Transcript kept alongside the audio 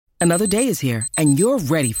Another day is here, and you're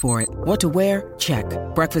ready for it. What to wear? Check.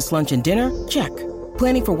 Breakfast, lunch, and dinner? Check.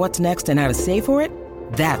 Planning for what's next and how to save for it?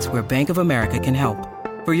 That's where Bank of America can help.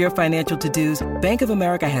 For your financial to-dos, Bank of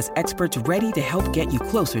America has experts ready to help get you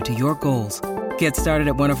closer to your goals. Get started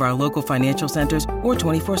at one of our local financial centers or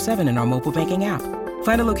 24/7 in our mobile banking app.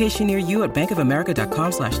 Find a location near you at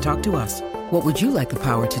bankofamerica.com/talktous. What would you like the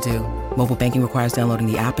power to do? Mobile banking requires downloading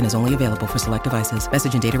the app and is only available for select devices.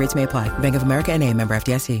 Message and data rates may apply. Bank of America N.A., member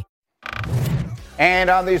FDIC.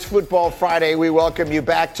 And on this Football Friday, we welcome you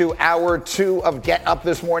back to Hour 2 of Get Up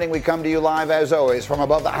This Morning. We come to you live, as always, from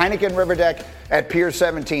above the Heineken River Deck at Pier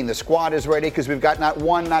 17. The squad is ready because we've got not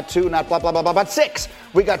one, not two, not blah, blah, blah, blah, but 6.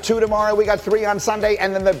 We got 2 tomorrow, we got 3 on Sunday,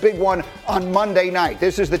 and then the big one on Monday night.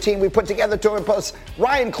 This is the team we put together to impose.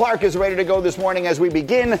 Ryan Clark is ready to go this morning as we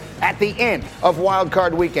begin at the end of Wild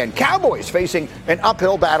Card Weekend. Cowboys facing an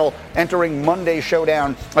uphill battle entering Monday's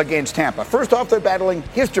showdown against Tampa. First off, they're battling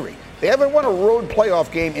history. They haven't won a road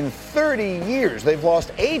playoff game in 30 years. They've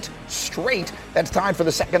lost 8 straight. That's tied for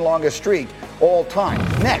the second longest streak all time.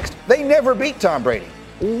 Next, they never beat Tom Brady.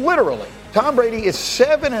 Literally. Tom Brady is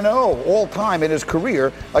 7-0 all time in his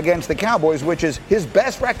career against the Cowboys, which is his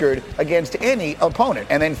best record against any opponent.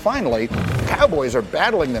 And then finally, Cowboys are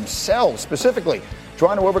battling themselves, specifically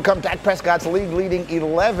trying to overcome Dak Prescott's league-leading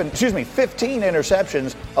 15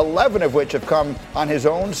 interceptions, 11 of which have come on his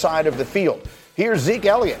own side of the field. Here's Zeke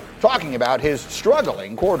Elliott talking about his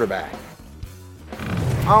struggling quarterback.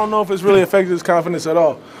 I don't know if it's really affected his confidence at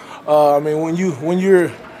all. When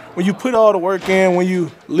you put all the work in, when you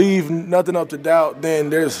leave nothing up to doubt, then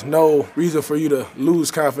there's no reason for you to lose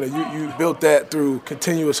confidence. You built that through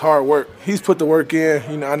continuous hard work. He's put the work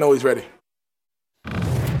in. I know he's ready.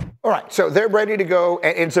 All right, so they're ready to go,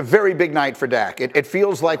 and it's a very big night for Dak. It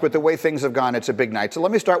feels like with the way things have gone, it's a big night. So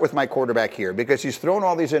let me start with my quarterback here, because he's thrown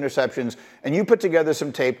all these interceptions, and you put together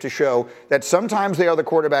some tape to show that sometimes they are the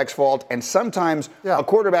quarterback's fault, and sometimes a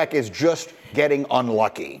quarterback is just getting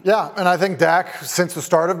unlucky. Yeah, and I think Dak, since the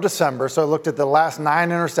start of December, so I looked at the last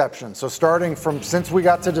 9 interceptions. So starting from since we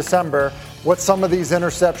got to December, what some of these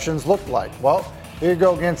interceptions looked like. Well, here you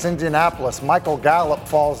go against Indianapolis. Michael Gallup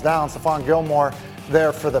falls down. Stephon Gilmore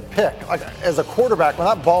there for the pick. Like, as a quarterback, when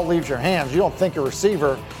that ball leaves your hands, you don't think a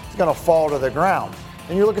receiver is going to fall to the ground.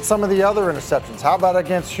 And you look at some of the other interceptions. How about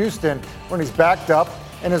against Houston when he's backed up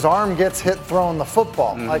and his arm gets hit throwing the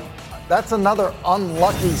football? Like, that's another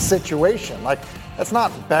unlucky situation. Like, that's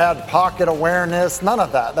not bad pocket awareness, none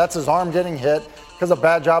of that. That's his arm getting hit because of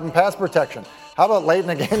bad job in pass protection. How about late in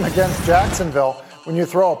the game against Jacksonville when you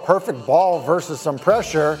throw a perfect ball versus some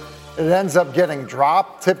pressure, it ends up getting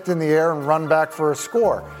dropped, tipped in the air, and run back for a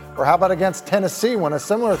score? Or how about against Tennessee when a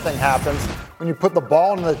similar thing happens, when you put the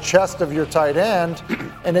ball in the chest of your tight end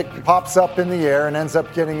and it pops up in the air and ends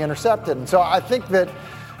up getting intercepted? And so I think that,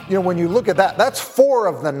 when you look at that, that's 4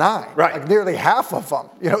 of the 9, right? Like nearly half of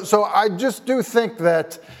them. So I just do think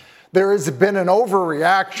that there has been an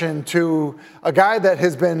overreaction to a guy that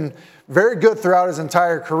has been very good throughout his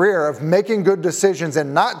entire career of making good decisions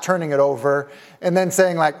and not turning it over, and then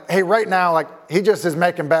saying like, hey, right now, like, he just is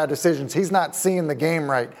making bad decisions. He's not seeing the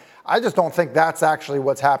game right. I just don't think that's actually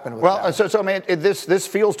what's happened with that. So I mean, this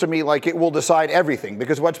feels to me like it will decide everything,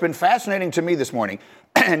 because what's been fascinating to me this morning,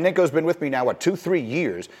 and Nico's been with me now, 2-3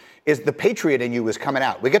 years, is the Patriot in you is coming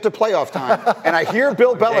out. We get to playoff time, and I hear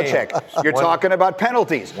Bill Belichick. You're talking about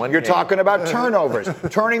penalties. You're talking about turnovers.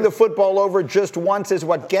 Turning the football over just once is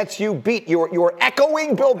what gets you beat. You're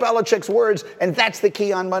echoing Bill Belichick's words, and that's the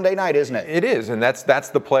key on Monday night, isn't it? It is, and that's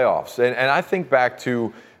the playoffs. And I think back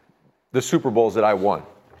to the Super Bowls that I won.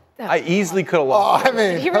 I easily could have lost.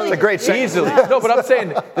 That's a great sentence. Easily. No, but I'm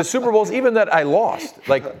saying the Super Bowls, even that I lost,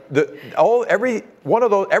 like every one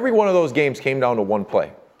of those games came down to one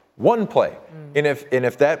play. One play. And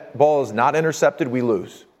if that ball is not intercepted, we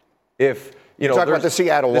lose. If talk about the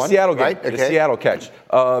Seattle one, Seattle game, right? Okay. The Seattle catch.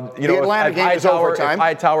 The Atlanta game is overtime. If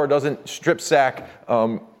Hightower doesn't strip sack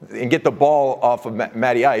and get the ball off of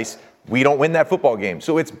Matty Ice, we don't win that football game.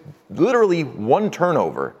 So it's literally one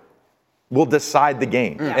turnover will decide the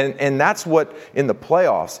game. And that's what, in the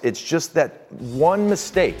playoffs, it's just that one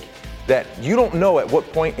mistake that you don't know at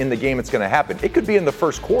what point in the game it's going to happen. It could be in the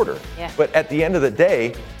first quarter, but at the end of the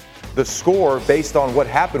day, the score based on what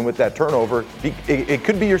happened with that turnover, it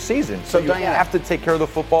could be your season. So you have to take care of the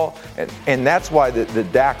football, and that's why the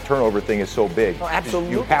Dak turnover thing is so big. Oh,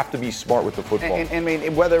 absolutely. You have to be smart with the football. And I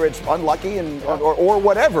mean, whether it's unlucky or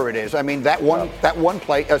whatever it is, I mean, that one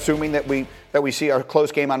play, assuming that we see a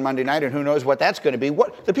close game on Monday night, and who knows what that's going to be.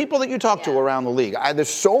 What the people that you talk to around the league, there's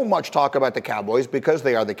so much talk about the Cowboys because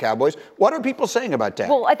they are the Cowboys. What are people saying about Dak?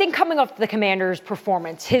 Well, I think coming off the Commanders'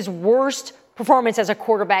 performance, his worst performance as a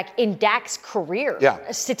quarterback in Dak's career.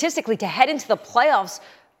 Yeah. Statistically, to head into the playoffs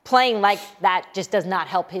playing like that just does not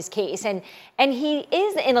help his case. And he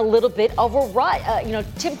is in a little bit of a rut.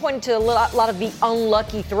 Tim pointed to a lot of the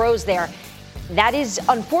unlucky throws there. That is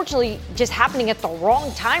unfortunately just happening at the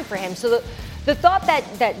wrong time for him. So the thought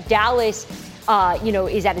that Dallas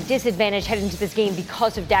is at a disadvantage heading into this game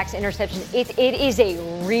because of Dak's interception, it is a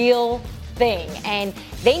real thing. And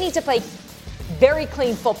they need to play very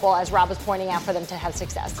clean football, as Rob was pointing out, for them to have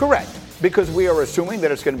success. Correct. Because we are assuming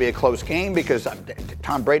that it's going to be a close game because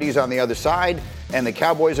Tom Brady's on the other side and the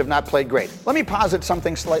Cowboys have not played great. Let me posit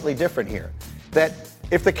something slightly different here. That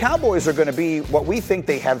if the Cowboys are going to be what we think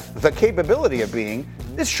they have the capability of being,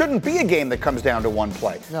 this shouldn't be a game that comes down to one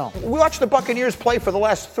play. No. We watched the Buccaneers play for the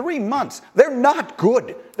last 3 months. They're not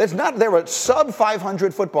good. They're a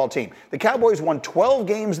sub-500 football team. The Cowboys won 12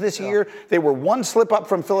 games this year. They were one slip up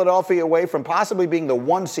from Philadelphia away from possibly being the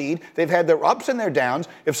 1 seed. They've had their ups and their downs.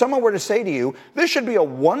 If someone were to say to you, this should be a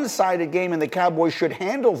one-sided game and the Cowboys should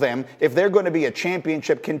handle them if they're going to be a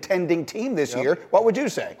championship contending team this year, what would you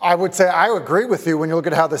say? I would say I agree with you when you look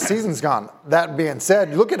at how the season's gone. That being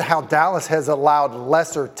said, look at how Dallas has allowed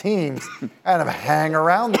lesser teams kind of hang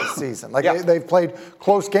around this season. They've played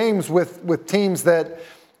close games with teams that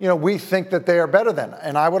we think that they are better than.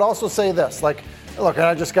 And I would also say this, look, and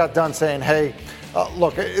I just got done saying, hey,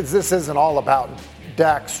 this isn't all about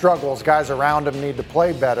Dak's struggles. Guys around him need to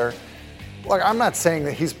play better. Look, I'm not saying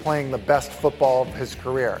that he's playing the best football of his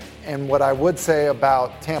career. And what I would say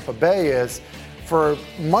about Tampa Bay is, for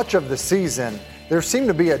much of the season, there seemed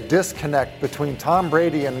to be a disconnect between Tom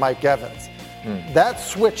Brady and Mike Evans. That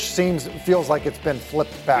switch feels like it's been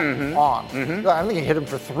flipped back on. I think he hit him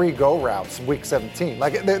for 3 go routes in Week 17.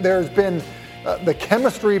 There's been the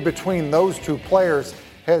chemistry between those two players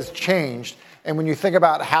has changed. And when you think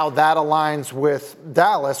about how that aligns with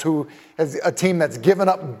Dallas, who has a team that's given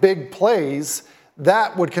up big plays,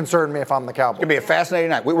 that would concern me if I'm the Cowboys. It's going to be a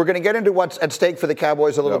fascinating night. We're going to get into what's at stake for the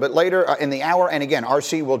Cowboys a little bit later in the hour. And again,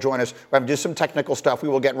 RC will join us. We're having just some technical stuff. We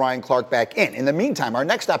will get Ryan Clark back in. In the meantime, our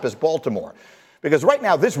next stop is Baltimore. Because right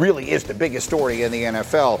now, this really is the biggest story in the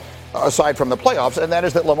NFL, aside from the playoffs, and that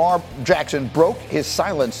is that Lamar Jackson broke his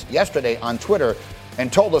silence yesterday on Twitter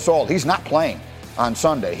and told us all he's not playing on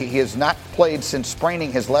Sunday. He has not played since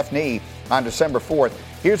spraining his left knee on December 4th.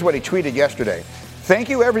 Here's what he tweeted yesterday. Thank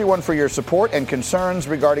you, everyone, for your support and concerns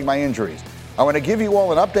regarding my injuries. I want to give you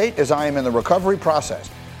all an update as I am in the recovery process.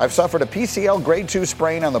 I've suffered a PCL grade 2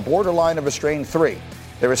 sprain on the borderline of a strain 3.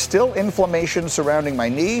 There is still inflammation surrounding my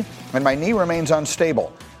knee, and my knee remains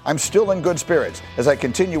unstable. I'm still in good spirits as I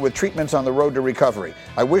continue with treatments on the road to recovery.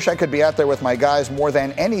 I wish I could be out there with my guys more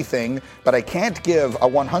than anything, but I can't give a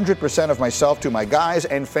 100% of myself to my guys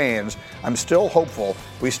and fans. I'm still hopeful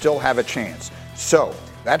we still have a chance. So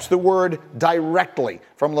that's the word directly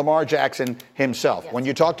from Lamar Jackson himself. Yes. When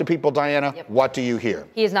you talk to people, Diana, what do you hear?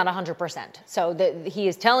 He is not 100%. So he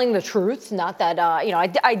is telling the truth, not that,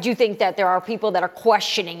 I do think that there are people that are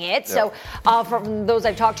questioning it. Yeah. So from those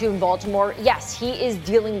I've talked to in Baltimore, yes, he is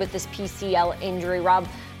dealing with this PCL injury. Rob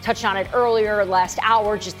touched on it earlier last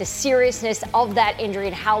hour, just the seriousness of that injury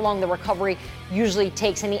and how long the recovery usually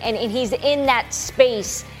takes. And he's in that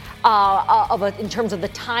space in terms of the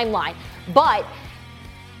timeline. But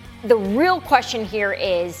the real question here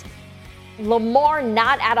is, Lamar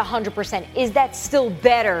not at 100%, is that still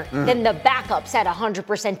better than the backups at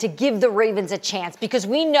 100% to give the Ravens a chance? Because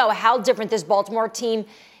we know how different this Baltimore team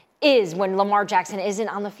is when Lamar Jackson isn't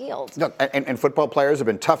on the field. Look, and football players have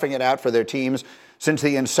been toughing it out for their teams since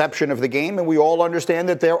the inception of the game, and we all understand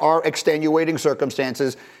that there are extenuating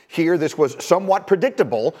circumstances here. This was somewhat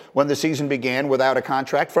predictable when the season began without a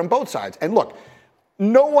contract from both sides. And look,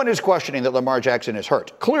 no one is questioning that Lamar Jackson is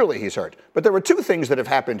hurt. Clearly he's hurt. But there were 2 things that have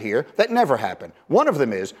happened here that never happened. One of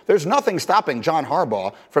them is there's nothing stopping John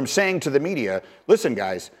Harbaugh from saying to the media, listen,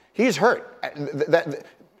 guys, he's hurt.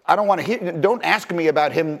 I don't want to hear, don't ask me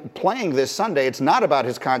about him playing this Sunday. It's not about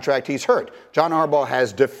his contract. He's hurt. John Harbaugh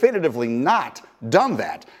has definitively not done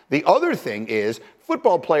that. The other thing is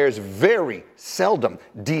football players very seldom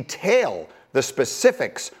detail the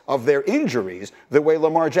specifics of their injuries the way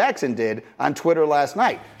Lamar Jackson did on Twitter last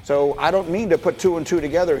night. So I don't mean to put 2 and 2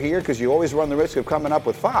 together here because you always run the risk of coming up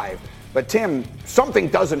with 5. But, Tim, something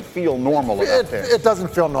doesn't feel normal about this. It doesn't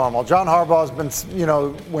feel normal. John Harbaugh has been,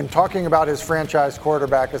 when talking about his franchise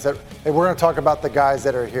quarterback, is that, hey, we're going to talk about the guys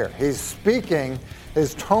that are here. He's speaking,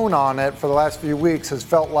 his tone on it for the last few weeks has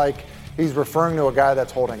felt like he's referring to a guy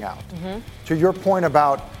that's holding out. To your point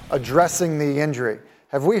about addressing the injury,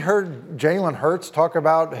 Have we heard Jalen Hurts talk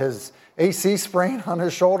about his AC sprain on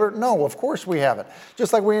his shoulder? No, of course we haven't.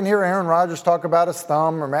 Just like we didn't hear Aaron Rodgers talk about his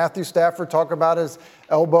thumb or Matthew Stafford talk about his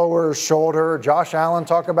elbow or his shoulder or Josh Allen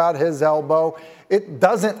talk about his elbow. It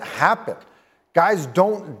doesn't happen. Guys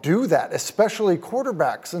don't do that, especially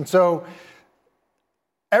quarterbacks. And so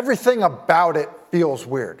everything about it feels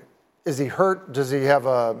weird. Is he hurt? Does he have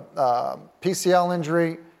a PCL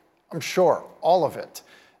injury? I'm sure, all of it.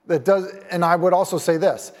 That does, and I would also say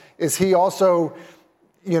this, is he also,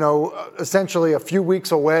 essentially a few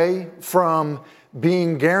weeks away from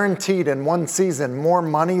being guaranteed in one season more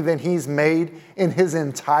money than he's made in his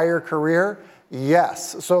entire career?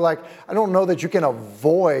 Yes. So, I don't know that you can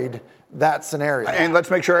avoid that scenario. And let's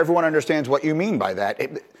make sure everyone understands what you mean by that.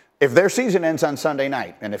 If their season ends on Sunday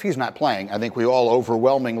night, and if he's not playing, I think we all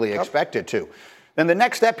overwhelmingly expect it to, then the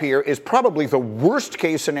next step here is probably the worst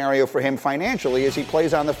case scenario for him financially as he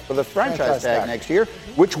plays on the franchise tag next year,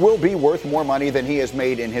 which will be worth more money than he has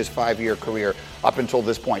made in his 5-year career up until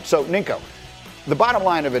this point. So, Ninko, the bottom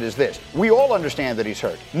line of it is this. We all understand that he's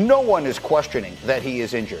hurt. No one is questioning that he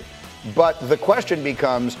is injured. But the question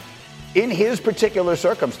becomes, in his particular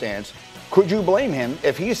circumstance, could you blame him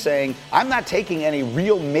if he's saying, I'm not taking any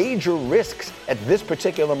real major risks at this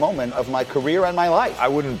particular moment of my career and my life? I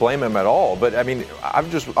wouldn't blame him at all. But I mean, I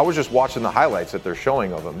was just watching the highlights that they're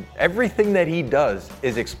showing of him. Everything that he does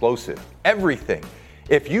is explosive. Everything.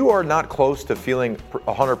 If you are not close to feeling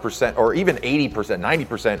 100% or even 80%,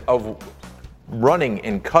 90% of running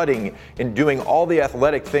and cutting and doing all the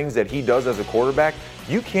athletic things that he does as a quarterback,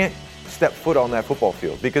 you can't step foot on that football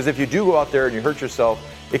field. Because if you do go out there and you hurt yourself,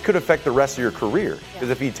 it could affect the rest of your career. Because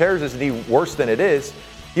if he tears his knee worse than it is,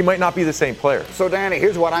 he might not be the same player. So, Diana,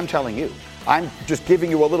 here's what I'm telling you. I'm just giving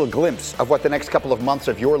you a little glimpse of what the next couple of months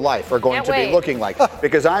of your life are going to be looking like.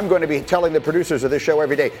 Because I'm going to be telling the producers of this show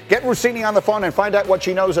every day, get Rossini on the phone and find out what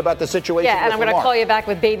she knows about the situation. Yeah, and I'm going to call you back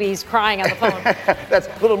with babies crying on the phone. That's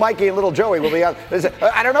little Mikey and little Joey will be out.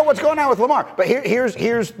 I don't know what's going on with Lamar. But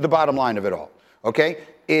here's the bottom line of it all, okay?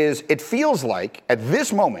 Is it feels like at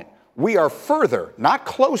this moment we are further, not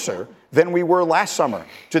closer, than we were last summer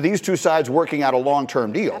to these two sides working out a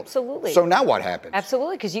long-term deal. Absolutely. So now what happens?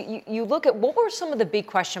 Absolutely, because you look at what were some of the big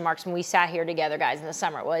question marks when we sat here together, guys, in the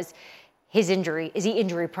summer was his injury. Is he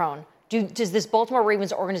injury prone? Does this Baltimore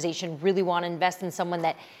Ravens organization really want to invest in someone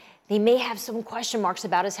that they may have some question marks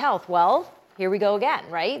about his health? Well, here we go again,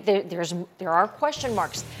 right? There are question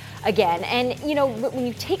marks again. And, when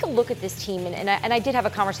you take a look at this team, and I did have a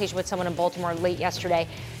conversation with someone in Baltimore late yesterday,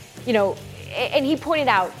 and he pointed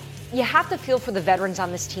out, you have to feel for the veterans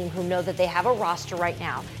on this team who know that they have a roster right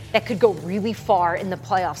now that could go really far in the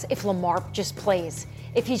playoffs if Lamar just plays,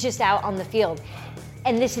 if he's just out on the field.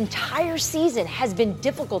 And this entire season has been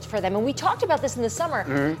difficult for them. And we talked about this in the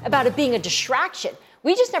summer about it being a distraction.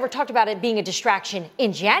 We just never talked about it being a distraction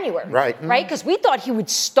in January. Right? Because we thought he would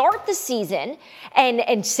start the season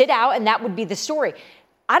and sit out, and that would be the story.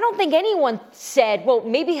 I don't think anyone said, well,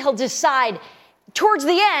 maybe he'll decide towards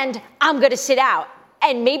the end, I'm going to sit out.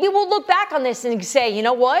 And maybe we'll look back on this and say, you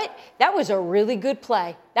know what? That was a really good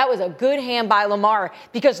play. That was a good hand by Lamar.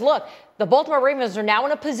 Because, look, the Baltimore Ravens are now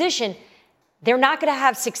in a position they're not going to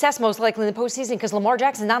have success most likely in the postseason because Lamar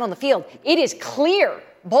Jackson's not on the field. It is clear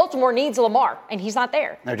Baltimore needs Lamar, and he's not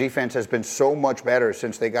there. Their defense has been so much better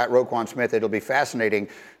since they got Roquan Smith. It'll be fascinating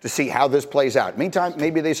to see how this plays out. Meantime,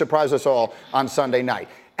 maybe they surprise us all on Sunday night.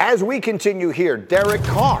 As we continue here, Derek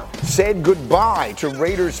Carr said goodbye to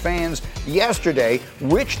Raiders fans yesterday.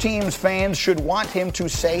 Which team's fans should want him to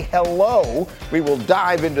say hello? We will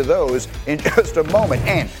dive into those in just a moment.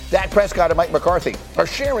 And Dak Prescott and Mike McCarthy are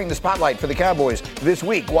sharing the spotlight for the Cowboys this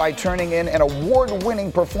week. Why turning in an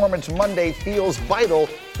award-winning performance Monday feels vital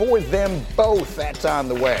for them both. That's on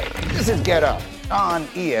the way. This is Get Up on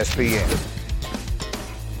ESPN.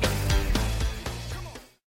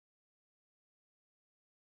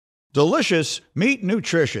 Delicious, meet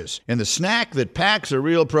nutritious. In the snack that packs a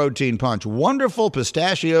real protein punch, Wonderful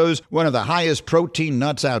Pistachios, one of the highest protein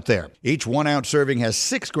nuts out there. Each 1 ounce serving has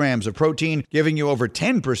 6 grams of protein, giving you over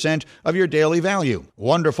 10% of your daily value.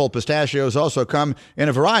 Wonderful Pistachios also come in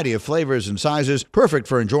a variety of flavors and sizes, perfect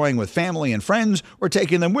for enjoying with family and friends or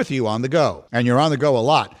taking them with you on the go. And you're on the go a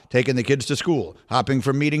lot, taking the kids to school, hopping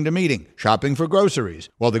from meeting to meeting, shopping for groceries.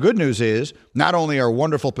 Well, the good news is, not only are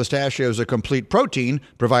Wonderful Pistachios a complete protein,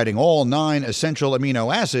 providing all 9 essential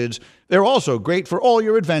amino acids, they're also great for all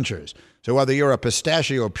your adventures. So whether you're a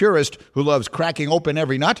pistachio purist who loves cracking open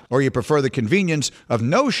every nut, or you prefer the convenience of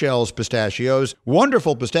no-shells pistachios,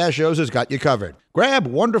 Wonderful Pistachios has got you covered. Grab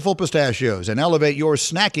Wonderful Pistachios and elevate your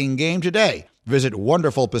snacking game today. Visit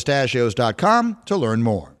WonderfulPistachios.com to learn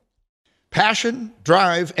more. Passion,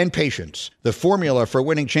 drive, and patience. The formula for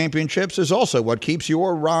winning championships is also what keeps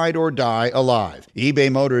your ride or die alive. eBay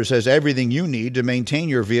Motors has everything you need to maintain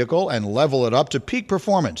your vehicle and level it up to peak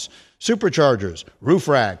performance. Superchargers, roof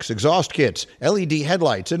racks, exhaust kits, LED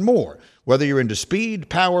headlights, and more. Whether you're into speed,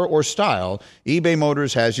 power, or style, eBay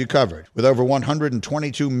Motors has you covered. With over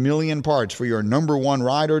 122 million parts for your number one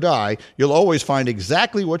ride or die, you'll always find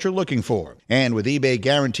exactly what you're looking for. And with eBay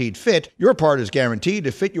Guaranteed Fit, your part is guaranteed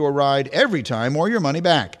to fit your ride every time or your money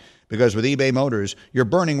back. Because with eBay Motors, you're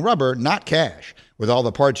burning rubber, not cash. With all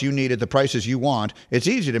the parts you need at the prices you want, it's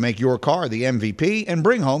easy to make your car the MVP and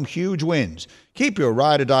bring home huge wins. Keep your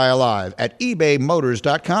ride or die alive at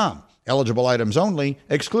ebaymotors.com. Eligible items only.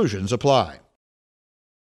 Exclusions apply.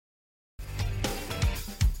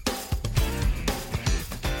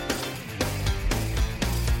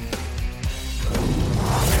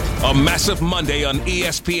 A massive Monday on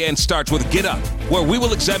ESPN starts with Get Up, where we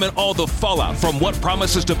will examine all the fallout from what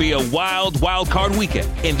promises to be a wild card weekend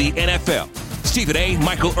in the NFL. Stephen A.,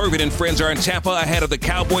 Michael Irvin, and friends are in Tampa ahead of the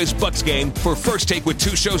Cowboys-Bucs game for First Take with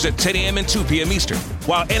 2 shows at 10 a.m. and 2 p.m. Eastern,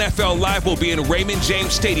 while NFL Live will be in Raymond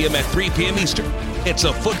James Stadium at 3 p.m. Eastern. It's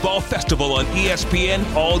a football festival on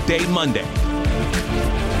ESPN all day Monday.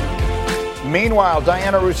 Meanwhile,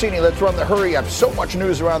 Diana Rossini, let's run the hurry up. So much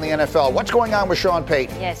news around the NFL. What's going on with Sean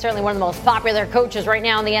Payton? Yeah, certainly one of the most popular coaches right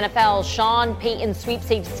now in the NFL. Sean Payton's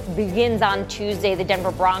sweepstakes begins on Tuesday. The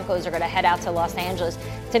Denver Broncos are going to head out to Los Angeles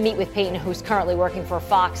to meet with Payton, who's currently working for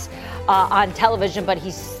Fox on television, but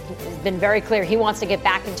he's been very clear he wants to get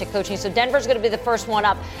back into coaching. So Denver's going to be the first one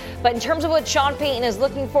up. But in terms of what Sean Payton is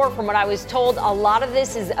looking for, from what I was told, a lot of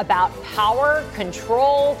this is about power,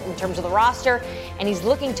 control in terms of the roster, and he's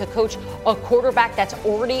looking to coach a quarterback that's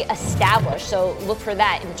already established. So look for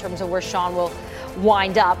that in terms of where Sean will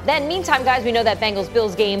wind up. Then, meantime, guys, we know that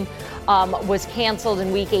Bengals-Bills game was canceled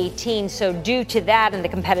in Week 18. So due to that and the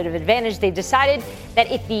competitive advantage, they've decided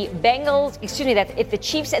that if the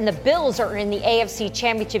Chiefs and the Bills are in the AFC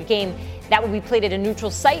Championship game, that will be played at a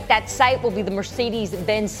neutral site. That site will be the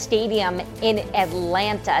Mercedes-Benz Stadium in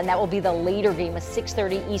Atlanta, and that will be the later game, a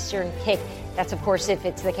 6:30 Eastern kick. That's, of course, if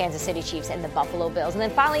it's the Kansas City Chiefs and the Buffalo Bills. And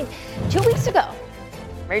then finally, 2 weeks ago,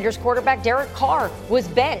 Raiders quarterback Derek Carr was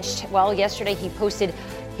benched. Well, yesterday he posted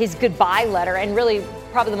his goodbye letter, and really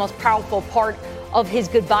probably the most powerful part of his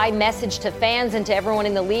goodbye message to fans and to everyone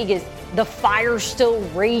in the league is the fire still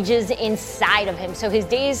rages inside of him. So his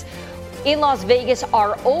days in Las Vegas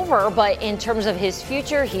are over, but in terms of his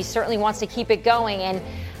future, he certainly wants to keep it going. And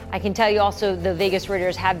I can tell you also the Vegas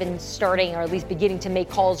Raiders have been starting, or at least beginning to make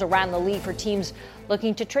calls around the league for teams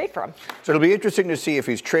looking to trade for him. So it'll be interesting to see if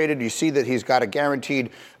he's traded. You see that he's got a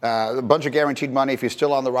bunch of guaranteed money if he's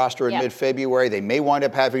still on the roster in mid-February. They may wind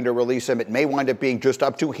up having to release him. It may wind up being just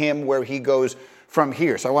up to him where he goes from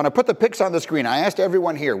here. So I want to put the picks on the screen. I asked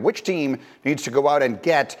everyone here, which team needs to go out and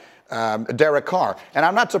get Derek Carr? And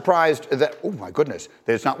I'm not surprised that, oh my goodness,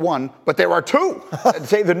 there's not one, but there are 2.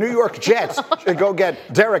 Say the New York Jets should go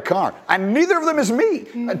get Derek Carr. And neither of them is me.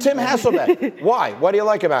 Tim Hasselbeck. Why? What do you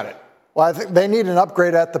like about it? Well, I think they need an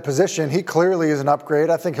upgrade at the position. He clearly is an upgrade.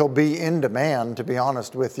 I think he'll be in demand, to be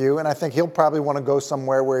honest with you. And I think he'll probably want to go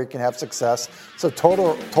somewhere where he can have success. It's a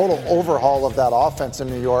total overhaul of that offense in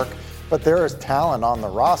New York. But there is talent on the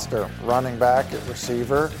roster, running back, at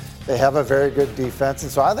receiver. They have a very good defense,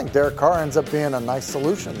 and so I think Derek Carr ends up being a nice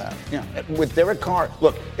solution there. Yeah, with Derek Carr,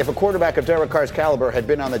 look, if a quarterback of Derek Carr's caliber had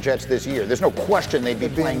been on the Jets this year, there's no question they'd be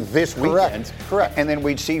playing this weekend. Correct. And then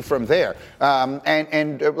we'd see from there.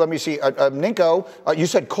 And let me see, Ninko, you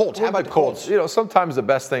said Colts. How about the Colts? You know, sometimes the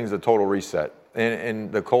best thing is a total reset.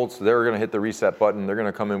 And the Colts, they're going to hit the reset button. They're going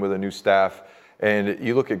to come in with a new staff. And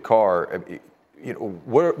you look at Carr, you know,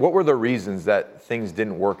 what were the reasons that things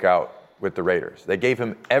didn't work out with the Raiders? They gave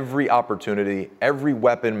him every opportunity, every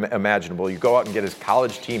weapon imaginable. You go out and get his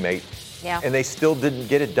college teammate, and they still didn't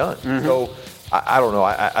get it done. Mm-hmm. So I don't know.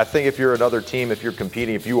 I think if you're another team, if you're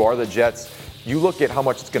competing, if you are the Jets, you look at how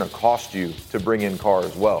much it's going to cost you to bring in Carr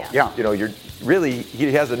as well. Yeah. You know,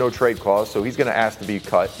 he has a no trade clause, so he's going to ask to be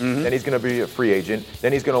cut. Mm-hmm. Then he's going to be a free agent.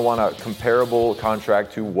 Then he's going to want a comparable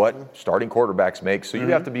contract to what starting quarterbacks make. So you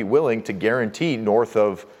have to be willing to guarantee north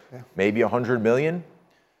of maybe $100 million.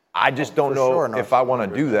 I just don't know if I want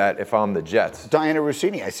to do that if I'm the Jets. Diana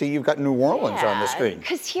Rossini, I see you've got New Orleans on the screen.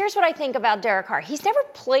 Because here's what I think about Derek Carr. He's never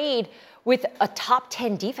played with a top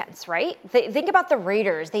 10 defense, right? Think about the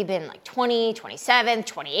Raiders. They've been like 20, 27th,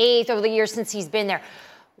 28th over the years since he's been there.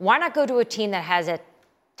 Why not go to a team that has a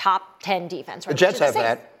top 10 defense? Right? The Jets have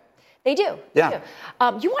that. They do. Yeah. They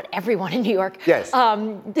do. You want everyone in New York. Yes.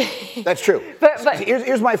 That's true. But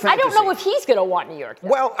here's my fantasy. I don't know if he's going to want New York. Though.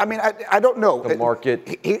 Well, I mean, I don't know. The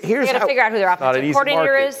market. Here's you got to figure out who their offensive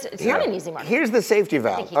coordinator is. It's not an easy market. Here's the safety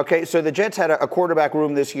valve. Okay, so the Jets had a quarterback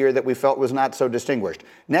room this year that we felt was not so distinguished.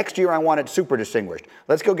 Next year, I want it super distinguished.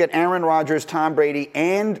 Let's go get Aaron Rodgers, Tom Brady,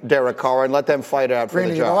 and Derek Carr and let them fight out for the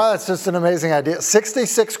job. You know what? That's just an amazing idea.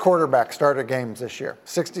 66 quarterbacks started games this year.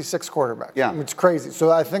 66 quarterbacks. Yeah. It's crazy. So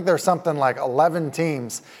I think there's something like 11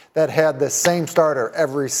 teams that had the same starter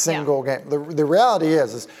every single game. The reality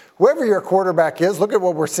is whoever your quarterback is, look at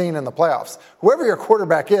what we're seeing in the playoffs. Whoever your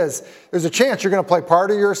quarterback is, there's a chance you're going to play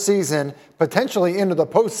part of your season, potentially into the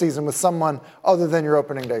postseason with someone other than your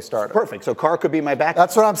opening day starter. Perfect. So Carr could be my backup.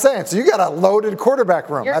 That's what I'm saying. So you got a loaded quarterback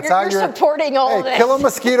room. You're supporting all of this. Kill a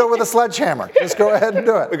mosquito with a sledgehammer. Just go ahead and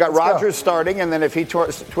do it. We got Rodgers starting, and then if he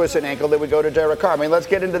twists an ankle, then we go to Derek Carr. I mean, let's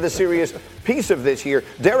get into the serious piece of this here.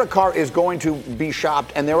 Derek Carr is going to be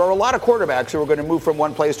shopped, and there are a lot of quarterbacks who are going to move from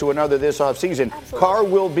one place to another this offseason. Carr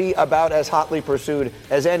will be about as hotly pursued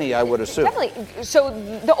as any, I would assume. Definitely. So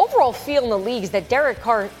the overall feel in the league is that Derek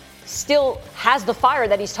Carr still has the fire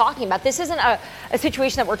that he's talking about. This isn't a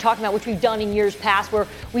situation that we're talking about, which we've done in years past, where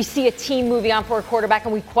we see a team moving on for a quarterback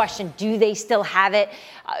and we question, do they still have it?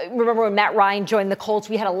 Remember when Matt Ryan joined the Colts,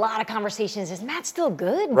 we had a lot of conversations. Is Matt still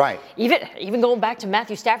good? Right. Even going back to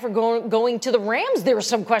Matthew Stafford going to the Rams, there were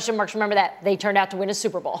some question marks. Remember that they turned out to win a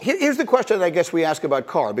Super Bowl. Here's the question that I guess we ask about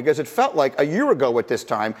Carr, because it felt like a year ago at this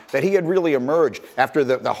time that he had really emerged after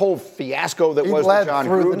the whole fiasco that was the John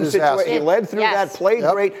Gruden situation. He led through that, played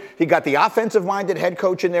great. He got the offensive-minded head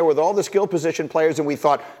coach in there with all the skill position players, and we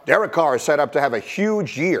thought Derek Carr is set up to have a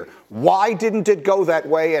huge year. Why didn't it go that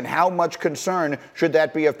way, and how much concern should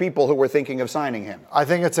that be of people who were thinking of signing him? I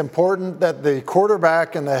think it's important that the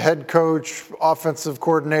quarterback and the head coach, offensive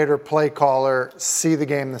coordinator, play caller see the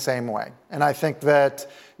game the same way. And I think that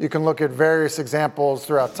you can look at various examples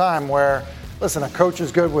throughout time where, listen, a coach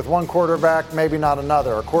is good with one quarterback, maybe not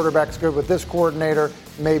another. A quarterback's good with this coordinator,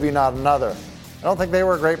 maybe not another. I don't think they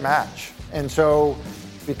were a great match. And so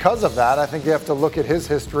because of that, I think you have to look at his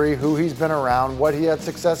history, who he's been around, what he had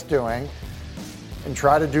success doing, and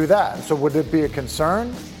try to do that. And so would it be a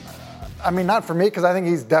concern? I mean, not for me, because I think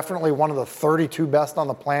he's definitely one of the 32 best on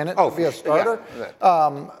the planet to be a starter.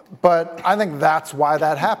 Yeah. But I think that's why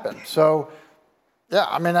that happened. So, yeah,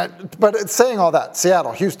 I mean, but it's saying all that,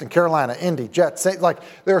 Seattle, Houston, Carolina, Indy, Jets,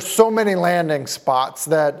 there are so many landing spots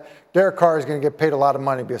that Derek Carr is going to get paid a lot of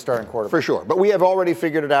money to be a starting quarterback. For sure. But we have already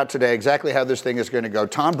figured it out today exactly how this thing is going to go.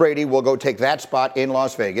 Tom Brady will go take that spot in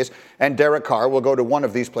Las Vegas, and Derek Carr will go to one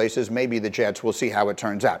of these places, maybe the Jets. We'll see how it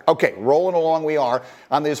turns out. Okay, rolling along we are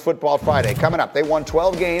on this Football Friday. Coming up, they won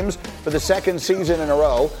 12 games for the second season in a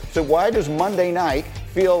row. So why does Monday night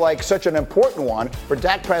feel like such an important one for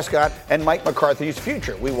Dak Prescott and Mike McCarthy's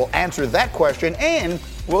future? We will answer that question, and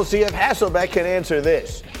we'll see if Hasselbeck can answer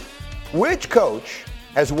this. Which coach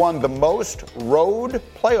has won the most road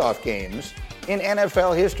playoff games in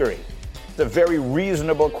NFL history? It's a very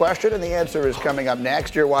reasonable question, and the answer is coming up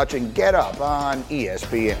next. You're watching Get Up on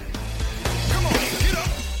ESPN. Come on, get up.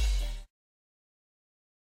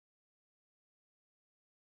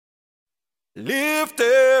 Lift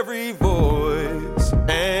every voice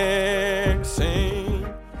and sing.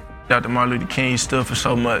 Dr. Martin Luther King stood for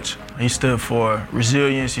so much. He stood for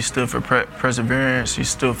resilience, he stood for perseverance, he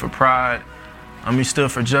stood for pride. He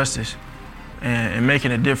stood for justice and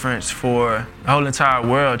making a difference for the whole entire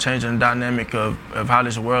world, changing the dynamic of how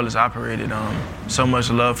this world is operated. So much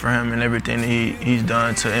love for him and everything that he's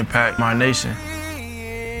done to impact my nation.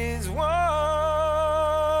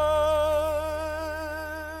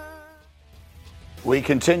 We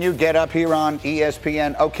continue Get Up here on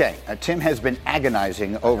ESPN. Okay, Tim has been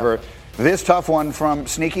agonizing over this tough one from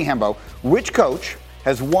Sneaky Hembo. Which coach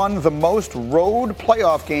has won the most road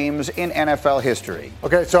playoff games in NFL history?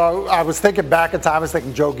 Okay, so I was thinking back in time. I was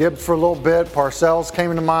thinking Joe Gibbs for a little bit. Parcells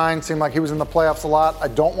came to mind. Seemed like he was in the playoffs a lot. I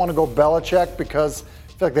don't want to go Belichick because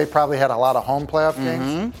I feel like they probably had a lot of home playoff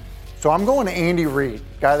games. So I'm going to Andy Reid,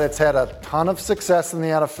 guy that's had a ton of success in the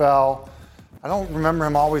NFL. I don't remember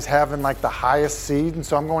him always having like the highest seed, and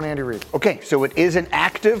so I'm going Andy Reid. Okay, so it is an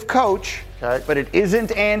active coach, but it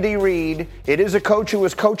isn't Andy Reid. It is a coach who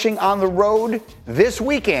is coaching on the road this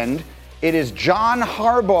weekend. It is John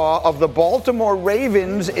Harbaugh of the Baltimore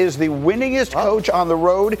Ravens is the winningest coach on the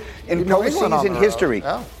road in postseason history.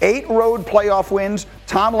 8 road playoff wins.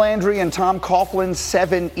 Tom Landry and Tom Coughlin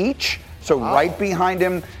 7 each. So right behind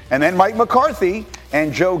him. And then Mike McCarthy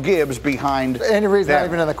and Joe Gibbs behind Andy Reid's them. not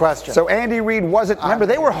even in the question. So Andy Reid wasn't. Remember,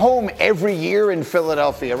 they were home every year in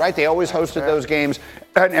Philadelphia, right? They always hosted those games.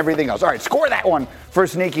 and everything else. All right, score that one for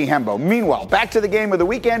Sneaky Hembo. Meanwhile, back to the game of the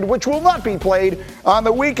weekend, which will not be played on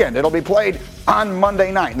the weekend. It'll be played on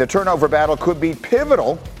Monday night. The turnover battle could be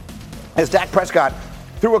pivotal as Dak Prescott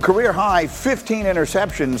threw a career-high 15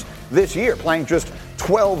 interceptions this year, playing just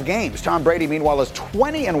 12 games. Tom Brady, meanwhile, is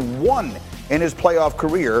 20-1 in his playoff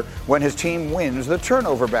career when his team wins the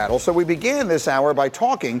turnover battle. So we began this hour by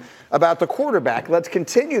talking about the quarterback. Let's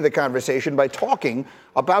continue the conversation by talking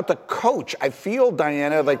about the coach. I feel,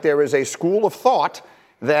 Diana, like there is a school of thought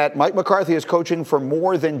that Mike McCarthy is coaching for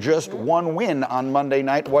more than just one win on Monday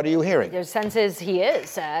night. What are you hearing? There's sense is he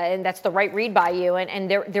is, and that's the right read by you.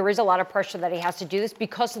 And there is a lot of pressure that he has to do this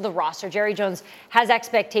because of the roster. Jerry Jones has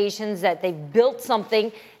expectations that they've built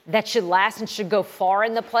something that should last and should go far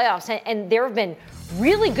in the playoffs. And there have been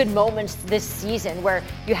really good moments this season where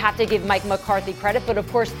you have to give Mike McCarthy credit. But, of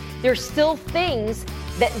course, there's still things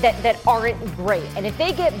that aren't great. And if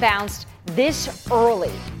they get bounced this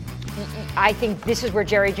early, I think this is where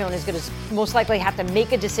Jerry Jones is going to most likely have to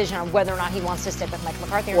make a decision on whether or not he wants to stick with Mike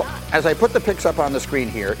McCarthy or not. As I put the picks up on the screen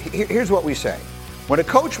here, here's what we say. When a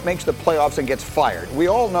coach makes the playoffs and gets fired, we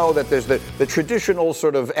all know that there's the traditional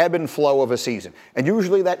sort of ebb and flow of a season. And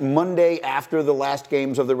usually that Monday after the last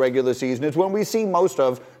games of the regular season is when we see most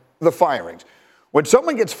of the firings. When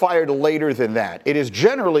someone gets fired later than that, it is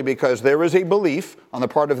generally because there is a belief on the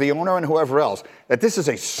part of the owner and whoever else that this is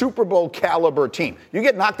a Super Bowl caliber team. You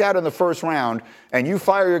get knocked out in the first round and you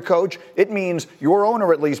fire your coach, it means your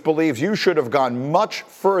owner at least believes you should have gone much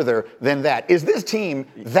further than that. Is this team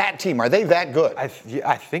that team? Are they that good? I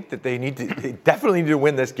think that they definitely need to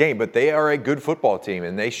win this game, but they are a good football team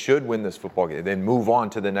and they should win this football game, then move on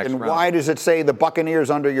to the next round. And why does it say the Buccaneers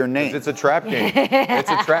under your name? It's a trap game. It's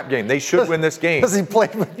a trap game. They should win this game. Because he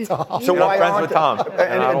played with Tom. So why I'm friends with Tom.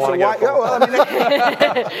 And I don't want to get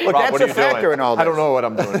but Rob, that's a factor in all this. I don't know what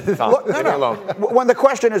I'm doing, Tom. Look, Leave me alone. When the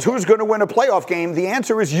question is who's going to win a playoff game, the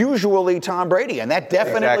answer is usually Tom Brady, and that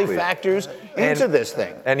definitely factors into this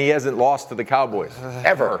thing. And he hasn't lost to the Cowboys.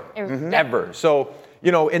 Ever. Ever. So,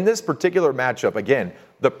 in this particular matchup, again,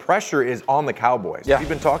 the pressure is on the Cowboys. Yeah. We've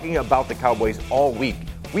been talking about the Cowboys all week.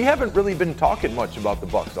 We haven't really been talking much about the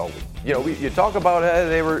Bucs all week. You talk about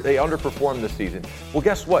they underperformed this season. Well,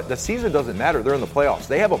 guess what? The season doesn't matter. They're in the playoffs.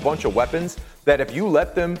 They have a bunch of weapons that if you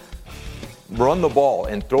let them run the ball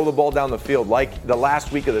and throw the ball down the field like the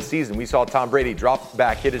last week of the season, we saw Tom Brady drop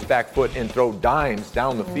back, hit his back foot, and throw dimes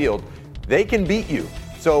down the field. They can beat you.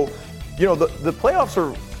 So, the playoffs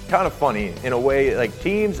are kind of funny in a way. Like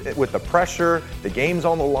teams with the pressure, the game's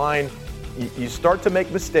on the line, you start to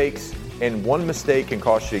make mistakes, and one mistake can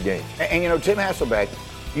cost you a game. And Tim Hasselbeck,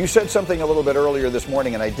 you said something a little bit earlier this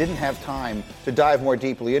morning, and I didn't have time to dive more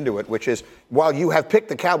deeply into it, which is while you have picked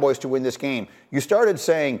the Cowboys to win this game, you started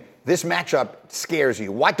saying this matchup scares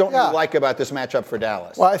you. What don't you like about this matchup for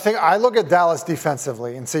Dallas? Well, I look at Dallas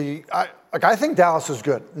defensively and see, I think Dallas is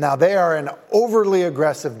good. Now, they are an overly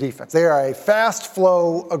aggressive defense. They are a fast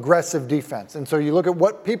flow, aggressive defense. And so you look at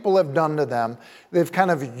what people have done to them, they've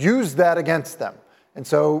kind of used that against them. And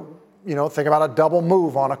so, think about a double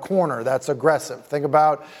move on a corner. That's aggressive. Think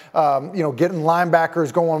about, getting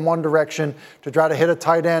linebackers going one direction to try to hit a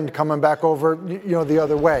tight end coming back over, the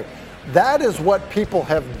other way. That is what people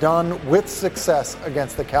have done with success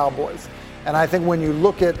against the Cowboys. And I think when you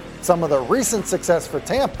look at some of the recent success for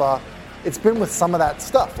Tampa, it's been with some of that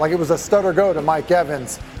stuff. Like it was a stutter go to Mike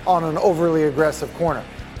Evans on an overly aggressive corner.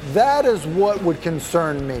 That is what would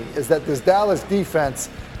concern me, is that this Dallas defense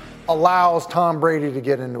allows Tom Brady to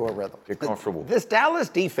get into a rhythm. Get comfortable. This Dallas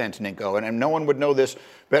defense, Ninko, and no one would know this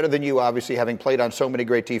better than you, obviously, having played on so many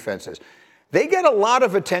great defenses. They get a lot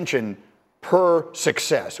of attention per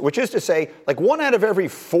success, which is to say, like 1 out of every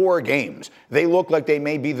 4 games, they look like they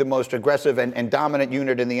may be the most aggressive and dominant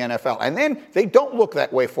unit in the NFL. And then they don't look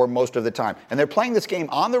that way for most of the time. And they're playing this game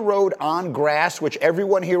on the road, on grass, which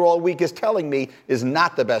everyone here all week is telling me is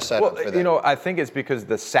not the best setup for them. I think it's because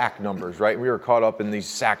the sack numbers, right? We were caught up in these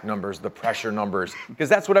sack numbers, the pressure numbers, because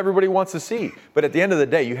that's what everybody wants to see. But at the end of the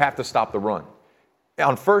day, you have to stop the run.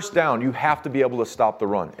 On first down, you have to be able to stop the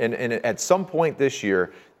run. And at some point this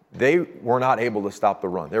year, they were not able to stop the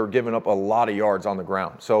run. They were giving up a lot of yards on the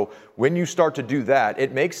ground. So when you start to do that,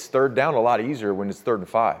 it makes third down a lot easier when it's 3rd and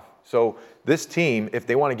 5. So this team, if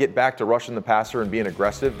they want to get back to rushing the passer and being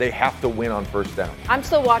aggressive, they have to win on first down. I'm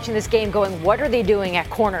still watching this game going, what are they doing at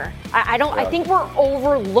corner? I think we're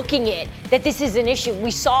overlooking it, that this is an issue.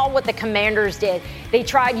 We saw what the Commanders did. They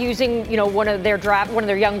tried using, one of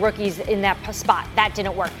their young rookies in that spot. That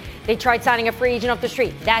didn't work. They tried signing a free agent off the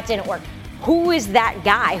street. That didn't work. who is that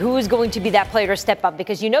guy? Who is going to be that player to step up?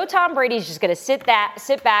 Because Tom Brady's just going to sit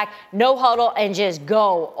back, no huddle, and just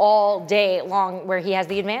go all day long where he has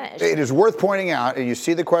the advantage. It is worth pointing out, and you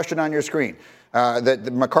see the question on your screen,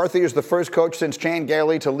 that McCarthy is the first coach since Chan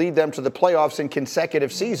Gailey to lead them to the playoffs in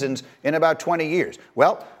consecutive seasons in about 20 years.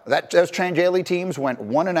 Well, those Chan Gailey teams went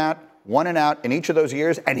one and out in each of those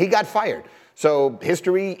years, and he got fired. So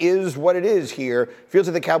history is what it is here. Feels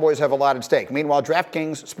like the Cowboys have a lot at stake. Meanwhile,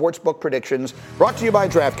 DraftKings Sportsbook predictions brought to you by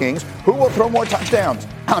DraftKings. Who will throw more touchdowns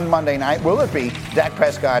on Monday night? Will it be Dak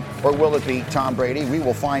Prescott or will it be Tom Brady? We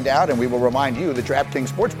will find out, and we will remind you that DraftKings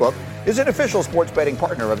Sportsbook is an official sports betting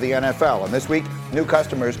partner of the NFL. And this week, new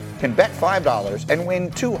customers can bet $5 and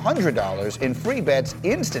win $200 in free bets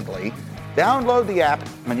instantly. Download the app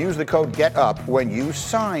and use the code GETUP when you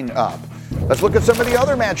sign up. Let's look at some of the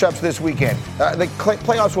other matchups this weekend. The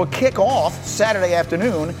playoffs will kick off Saturday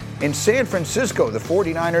afternoon in San Francisco. The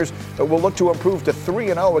 49ers will look to improve to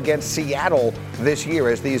 3-0 against Seattle this year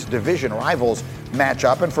as these division rivals match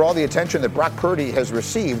up. And for all the attention that Brock Purdy has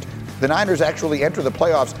received, the Niners actually enter the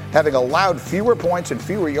playoffs having allowed fewer points and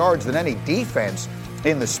fewer yards than any defense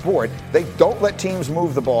in the sport. They don't let teams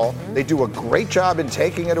move the ball. They do a great job in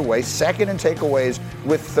taking it away, second in takeaways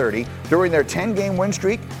with 30. During their 10-game win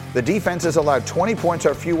streak, the defense has allowed 20 points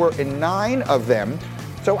or fewer in 9 of them.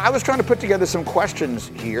 So I was trying to put together some questions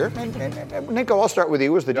here. And Nico, I'll start with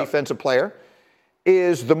you as the defensive player.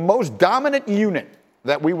 Is the most dominant unit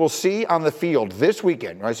that we will see on the field this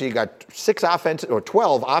weekend, right? So you got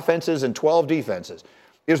 12 offenses and 12 defenses.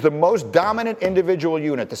 Is the most dominant individual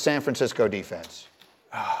unit the San Francisco defense?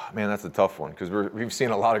 Man, that's a tough one because we've seen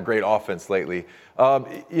a lot of great offense lately.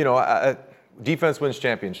 Defense wins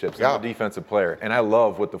championships. I'm a defensive player, and I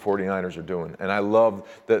love what the 49ers are doing. And I love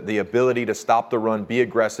the ability to stop the run, be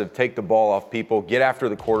aggressive, take the ball off people, get after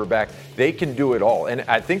the quarterback. They can do it all. And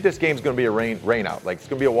I think this game's going to be a rain out. Like, it's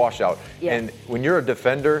going to be a washout. Yeah. And when you're a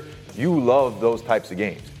defender, you love those types of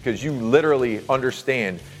games because you literally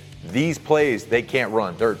understand these plays, they can't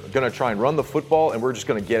run. They're going to try and run the football, and we're just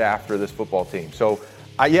going to get after this football team. So,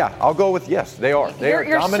 I'll go with yes, they are. You're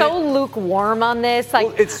dominant. So lukewarm on this.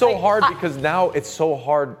 Well, it's so hard because now it's so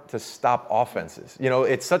hard to stop offenses.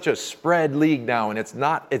 It's such a spread league now, and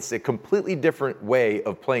it's a completely different way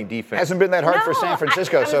of playing defense. Hasn't been that hard for San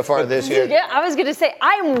Francisco so far this year. Yeah, I was going to say,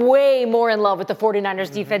 I'm way more in love with the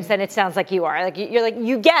 49ers defense than it sounds like you are. Like, you're like,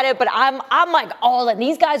 you get it, but I'm like all in.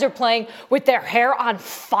 These guys are playing with their hair on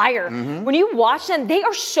fire. Mm-hmm. When you watch them, they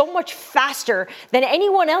are so much faster than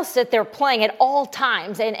anyone else that they're playing at all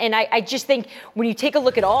times. And I just think when you take a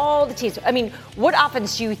look at all the teams, I mean, what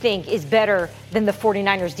offense do you think is better than the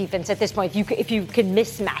 49ers defense at this point if you can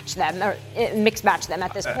mismatch them or mix match them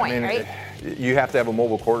at this point, right? You have to have a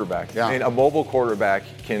mobile quarterback. Yeah. I mean, a mobile quarterback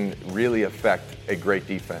can really affect a great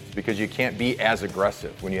defense because you can't be as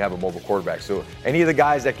aggressive when you have a mobile quarterback. So any of the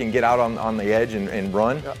guys that can get out on the edge and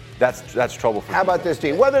run, that's trouble for How about this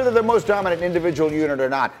team? Whether they're the most dominant individual unit or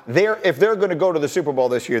not, if they're going to go to the Super Bowl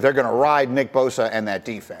this year, they're going to ride Nick Bosa and that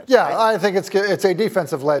defense. Yeah, right? I think it's a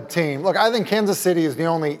defensive-led team. Look, I think Kansas City is the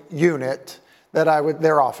only unit that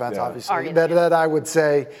their offense, obviously, that I would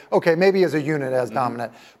say, okay, maybe as a unit as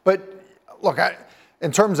dominant. But look,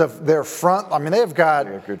 in terms of their front, I mean, they've got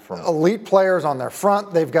elite players on their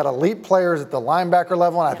front. They've got elite players at the linebacker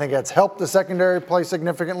level, and I think it's helped the secondary play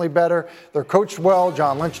significantly better. They're coached well.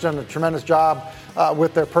 John Lynch done a tremendous job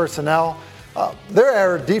with their personnel.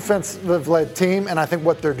 They're a defensive-led team, and I think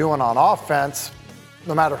what they're doing on offense,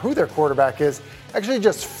 no matter who their quarterback is, actually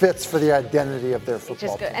just fits for the identity of their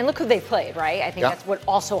football team. And look who they played, right? I think that's what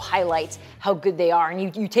also highlights how good they are.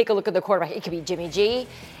 And you take a look at the quarterback. It could be Jimmy G.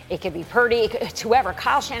 It could be Purdy. It's whoever.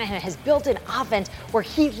 Kyle Shanahan has built an offense where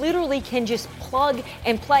he literally can just plug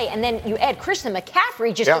and play. And then you add Christian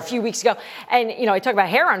McCaffrey just a few weeks ago. And, I talk about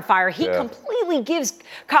hair on fire. He completely gives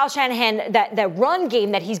Kyle Shanahan that run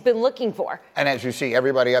game that he's been looking for. And as you see,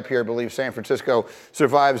 everybody up here believes San Francisco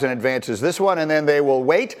survives and advances this one, and then they will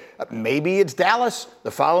wait. Maybe it's Dallas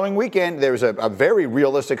the following weekend. There's a very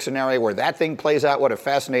realistic scenario where that thing plays out. What a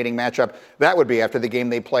fascinating matchup that would be after the game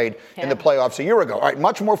they played in the playoffs a year ago. All right,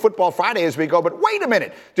 much more Football Friday as we go, but wait a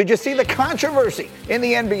minute. Did you see the controversy in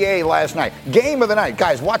the NBA last night? Game of the night.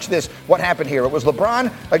 Guys, watch this. What happened here? It was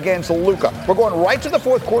LeBron against Luka. We're going right to the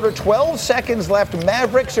fourth quarter. 12 seconds left.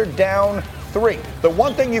 Mavericks are down 3. The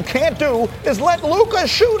one thing you can't do is let Luka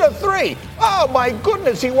shoot a 3. Oh, my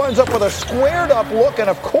goodness. He winds up with a squared up look, and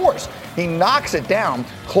of course, he knocks it down.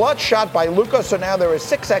 Clutch shot by Luka, so now there is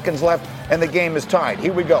 6 seconds left, and the game is tied.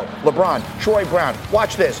 Here we go. LeBron, Troy Brown.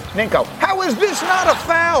 Watch this. Ninko, how is this not a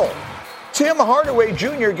foul? Tim Hardaway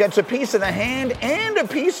Jr. gets a piece of the hand and a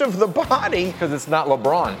piece of the body. Because it's not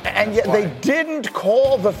LeBron. And yet they didn't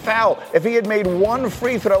call the foul. If he had made one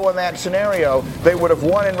free throw in that scenario, they would have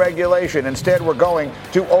won in regulation. Instead, we're going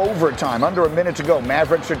to overtime. Under a minute to go.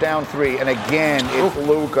 Mavericks are down 3. And again, it's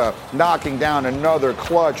Luka knocking down another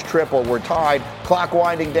clutch triple. We're tied. Clock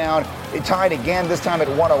winding down. It tied again, this time at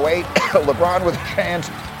 1:08. LeBron with a chance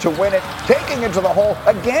to win it. Taking it to the hole.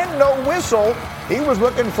 Again, no whistle. He was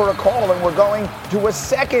looking for a call, and we're going to a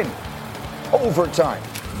second overtime.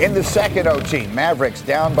 In the second OT, Mavericks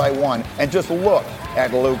down by 1. And just look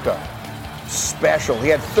at Luka. Special. He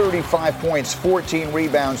had 35 points, 14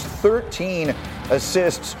 rebounds, 13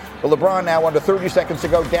 assists. Well, LeBron now under 30 seconds to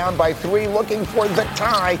go, down by 3, looking for the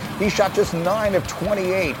tie. He shot just 9 of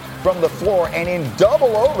 28 from the floor, and in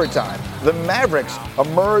double overtime, the Mavericks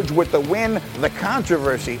emerge with the win. The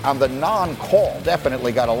controversy on the non-call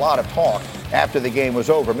definitely got a lot of talk after the game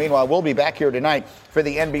was over. Meanwhile, we'll be back here tonight for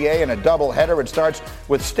the NBA in a doubleheader. It starts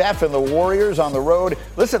with Steph and the Warriors on the road.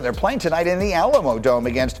 Listen, they're playing tonight in the Alamo Dome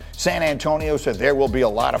against San Antonio, so there will be a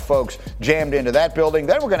lot of folks jammed into that building.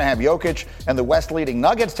 Then we're going to have Jokic and the West-leading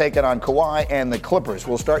Nuggets taking on Kawhi and the Clippers.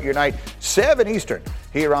 We'll start your night 7 Eastern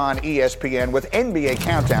here on ESPN with NBA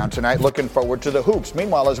Countdown tonight. Looking forward to the hoops.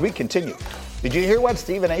 Meanwhile, as we continue, did you hear what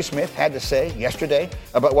Stephen A. Smith had to say yesterday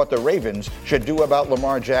about what the Ravens should do about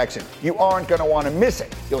Lamar Jackson? You aren't going to want to miss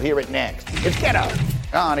it. You'll hear it next. It's Get Up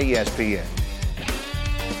on ESPN.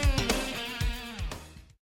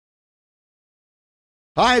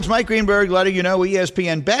 Hi, it's Mike Greenberg letting you know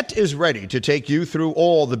ESPN Bet is ready to take you through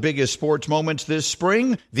all the biggest sports moments this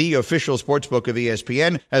spring. The official sportsbook of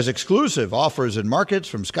ESPN has exclusive offers and markets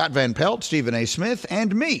from Scott Van Pelt, Stephen A. Smith,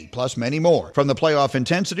 and me, plus many more. From the playoff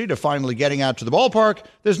intensity to finally getting out to the ballpark,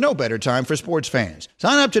 there's no better time for sports fans.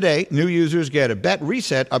 Sign up today. New users get a bet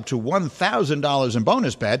reset up to $1,000 in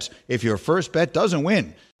bonus bets if your first bet doesn't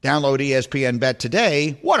win. Download ESPN Bet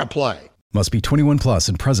today. What a play. Must be 21 plus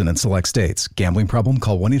and present in select states. Gambling problem?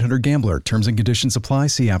 Call 1-800-GAMBLER. Terms and conditions apply.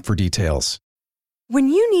 See app for details. When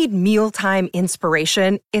you need mealtime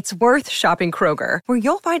inspiration, it's worth shopping Kroger, where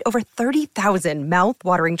you'll find over 30,000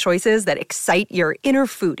 mouth-watering choices that excite your inner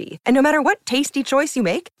foodie. And no matter what tasty choice you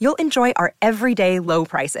make, you'll enjoy our everyday low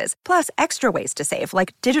prices, plus extra ways to save,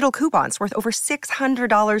 like digital coupons worth over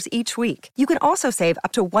 $600 each week. You can also save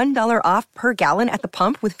up to $1 off per gallon at the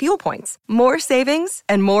pump with fuel points. More savings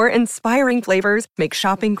and more inspiring flavors make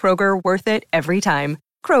shopping Kroger worth it every time.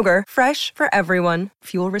 Kroger, fresh for everyone.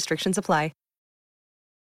 Fuel restrictions apply.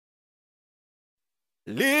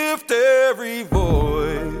 Lift every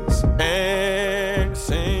voice and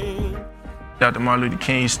sing. Dr. Martin Luther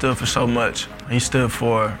King stood for so much. He stood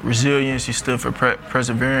for resilience, he stood for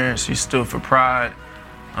perseverance, he stood for pride,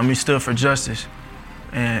 he stood for justice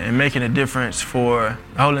and making a difference for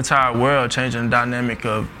the whole entire world, changing the dynamic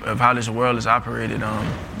of how this world is operated.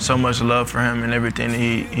 So much love for him and everything that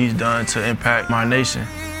he's done to impact my nation.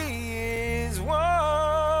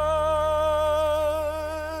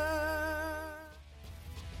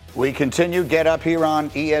 We continue Get Up here on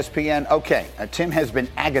ESPN. Okay, Tim has been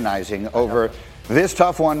agonizing over this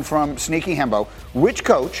tough one from Sneaky Hembo. Which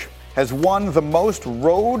coach has won the most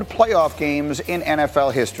road playoff games in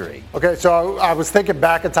NFL history? Okay, so I was thinking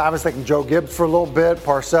back in time. I was thinking Joe Gibbs for a little bit.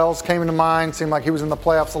 Parcells came to mind. Seemed like he was in the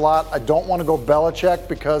playoffs a lot. I don't want to go Belichick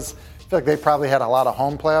because I feel like they probably had a lot of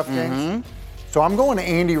home playoff games. So I'm going to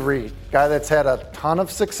Andy Reid, guy that's had a ton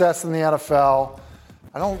of success in the NFL.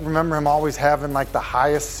 I don't remember him always having like the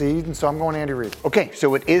highest seed, and so I'm going Andy Reid. Okay,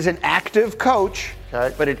 so it is an active coach,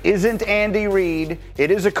 but it isn't Andy Reid.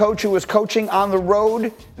 It is a coach who is coaching on the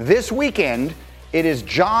road this weekend. It is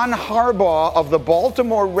John Harbaugh of the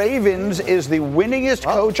Baltimore Ravens, is the winningest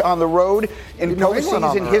coach on the road in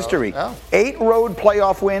postseason history. 8 road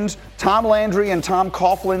playoff wins. Tom Landry and Tom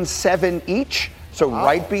Coughlin 7 each. So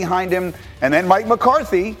right behind him, and then Mike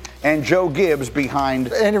McCarthy and Joe Gibbs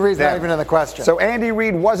behind Andy Reid's them. not even in the question. So Andy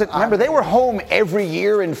Reid wasn't, remember, they were home every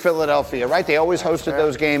year in Philadelphia, right? They always hosted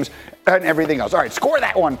those games and everything else. All right, score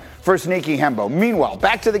that one for Sneaky Hembo. Meanwhile,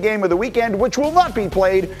 back to the game of the weekend, which will not be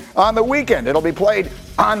played on the weekend. It'll be played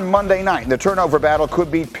on Monday night. The turnover battle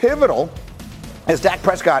could be pivotal as Dak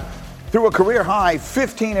Prescott threw a career-high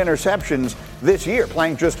 15 interceptions this year,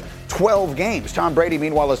 playing just 12 games. Tom Brady,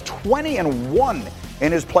 meanwhile, is 20-1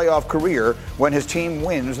 in his playoff career when his team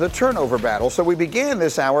wins the turnover battle. So we began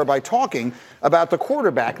this hour by talking about the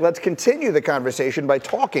quarterback. Let's continue the conversation by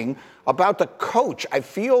talking about the coach. I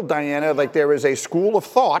feel, Diana, like there is a school of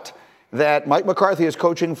thought that Mike McCarthy is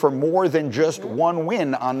coaching for more than just one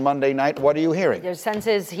win on Monday night. What are you hearing? Their sense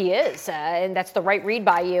is he is, and that's the right read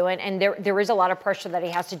by you. And there is a lot of pressure that he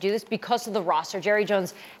has to do this because of the roster. Jerry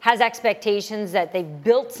Jones has expectations that they've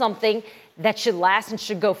built something that should last and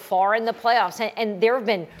should go far in the playoffs. And there have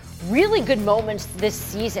been really good moments this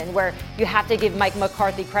season where you have to give Mike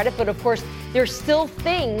McCarthy credit. But, of course, there's still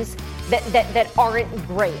things that aren't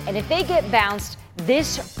great. And if they get bounced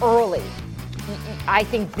this early, I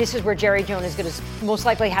think this is where Jerry Jones is going to most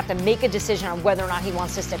likely have to make a decision on whether or not he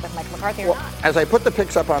wants to stick with Mike McCarthy or not. As I put the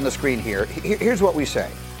picks up on the screen here, here's what we say.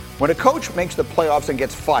 When a coach makes the playoffs and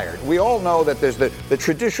gets fired, we all know that there's the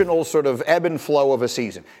traditional sort of ebb and flow of a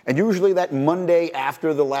season. And usually that Monday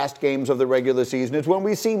after the last games of the regular season is when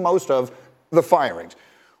we see most of the firings.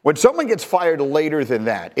 When someone gets fired later than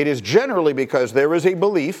that, it is generally because there is a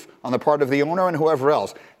belief on the part of the owner and whoever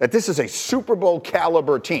else that this is a Super Bowl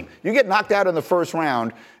caliber team. You get knocked out in the first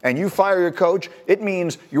round and you fire your coach, it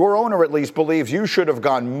means your owner at least believes you should have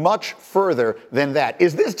gone much further than that.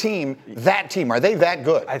 Is this team that team? Are they that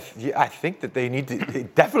good? I think that they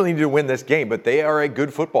definitely need to win this game, but they are a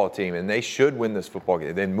good football team and they should win this football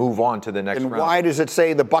game, then move on to the next round. And why does it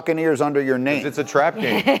say the Buccaneers under your name? It's a trap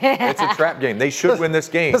game. It's a trap game. They should win this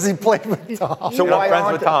game. Because he played with Tom. So why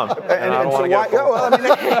friends with Tom? And I don't want to get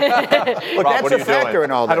look, that's a factor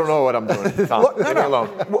in all this. I don't know what I'm doing, Tom. Look, no.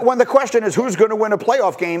 When the question is who's going to win a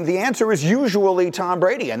playoff game, the answer is usually Tom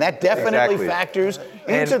Brady, and that definitely factors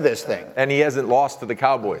into this thing. And he hasn't lost to the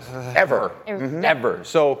Cowboys. Ever. Ever.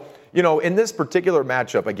 So, in this particular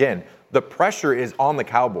matchup, again, the pressure is on the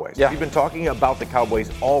Cowboys. Yeah. We've been talking about the Cowboys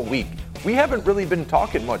all week. We haven't really been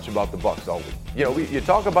talking much about the Bucs all week. You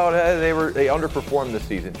talk about they underperformed this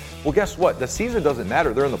season. Well, guess what? The season doesn't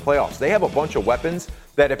matter. They're in the playoffs. They have a bunch of weapons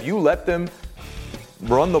that if you let them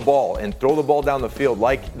run the ball and throw the ball down the field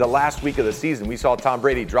like the last week of the season, we saw Tom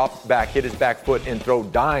Brady drop back, hit his back foot, and throw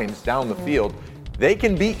dimes down the field. They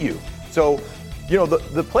can beat you. So,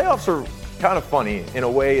 the playoffs are kind of funny in a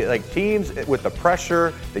way, like teams with the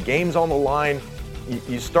pressure, the game's on the line,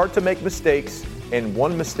 you start to make mistakes, and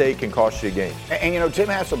one mistake can cost you a game. And Tim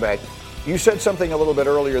Hasselbeck, you said something a little bit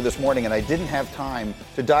earlier this morning, and I didn't have time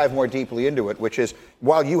to dive more deeply into it, which is,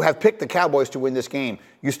 while you have picked the Cowboys to win this game,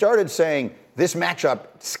 you started saying this matchup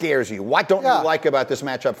scares you. What don't you like about this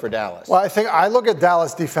matchup for Dallas? Well, I look at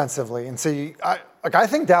Dallas defensively and see, I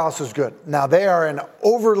think Dallas is good. Now, they are an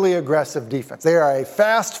overly aggressive defense. They are a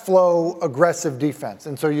fast flow, aggressive defense.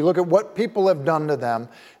 And so you look at what people have done to them,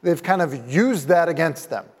 they've kind of used that against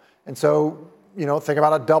them. And so, think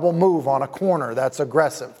about a double move on a corner. That's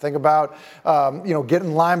aggressive. Think about,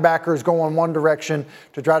 getting linebackers going one direction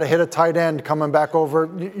to try to hit a tight end coming back over,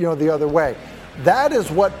 the other way. That is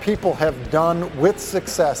what people have done with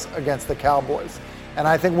success against the Cowboys. And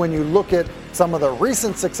I think when you look at some of the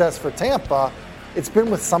recent success for Tampa, it's been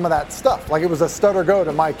with some of that stuff. Like it was a stutter go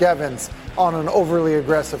to Mike Evans on an overly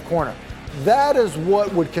aggressive corner. That is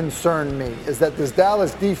what would concern me, is that this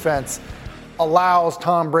Dallas defense allows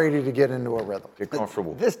Tom Brady to get into a rhythm. Get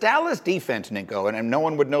comfortable. This Dallas defense, Nico, and no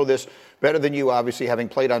one would know this better than you, obviously, having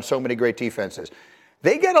played on so many great defenses.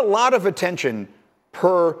 They get a lot of attention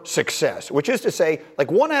per success, which is to say, like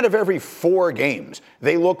 1 out of every 4 games,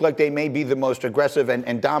 they look like they may be the most aggressive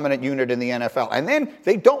and dominant unit in the NFL. And then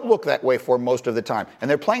they don't look that way for most of the time. And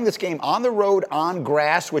they're playing this game on the road, on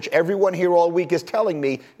grass, which everyone here all week is telling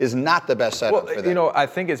me is not the best setup for them. I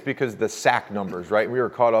think it's because the sack numbers, right? We were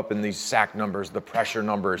caught up in these sack numbers, the pressure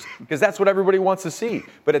numbers, because that's what everybody wants to see.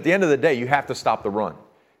 But at the end of the day, you have to stop the run.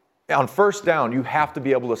 On first down, you have to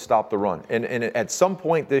be able to stop the run. And at some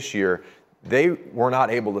point this year, they were not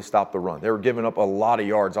able to stop the run. They were giving up a lot of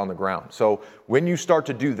yards on the ground. So when you start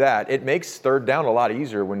to do that, it makes third down a lot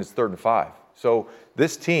easier when it's 3rd and 5. So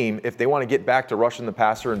this team, if they want to get back to rushing the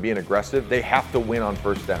passer and being aggressive, they have to win on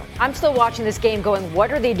first down. I'm still watching this game going,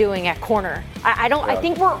 what are they doing at corner? I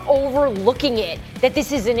think we're overlooking it, that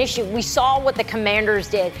this is an issue. We saw what the Commanders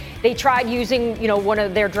did. They tried using, one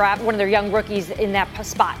of their young rookies in that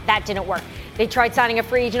spot. That didn't work. They tried signing a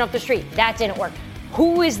free agent off the street. That didn't work.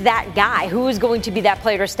 Who is that guy? Who is going to be that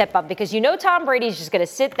player to step up? Because Tom Brady's just going to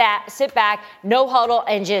sit back, no huddle,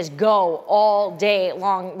 and just go all day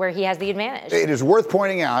long where he has the advantage. It is worth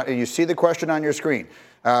pointing out, and you see the question on your screen,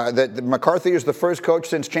 that McCarthy is the first coach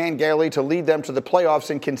since Chan Gailey to lead them to the playoffs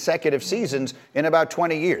in consecutive seasons in about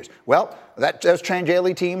 20 years. Well, those Chan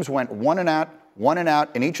Gailey teams went one and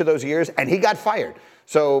out in each of those years, and he got fired.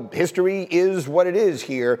 So history is what it is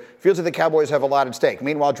here. Feels like the Cowboys have a lot at stake.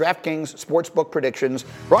 Meanwhile, DraftKings Sportsbook predictions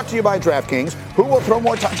brought to you by DraftKings. Who will throw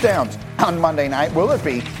more touchdowns on Monday night? Will it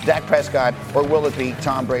be Dak Prescott or will it be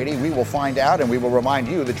Tom Brady? We will find out, and we will remind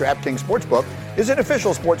you that DraftKings Sportsbook is an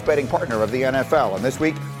official sports betting partner of the NFL. And this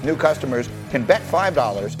week, new customers can bet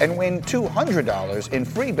 $5 and win $200 in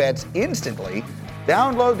free bets instantly.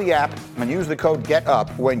 Download the app and use the code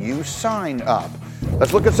GETUP when you sign up.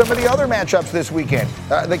 Let's look at some of the other matchups this weekend.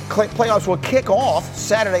 The playoffs will kick off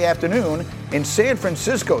Saturday afternoon in San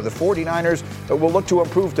Francisco. The 49ers will look to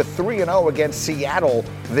improve to 3-0 against Seattle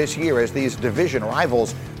this year as these division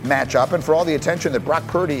rivals match up. And for all the attention that Brock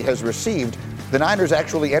Purdy has received, the Niners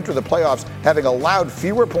actually enter the playoffs having allowed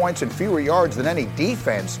fewer points and fewer yards than any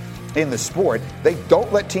defense in the sport. They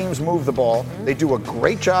don't let teams move the ball. They do a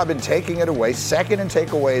great job in taking it away, second in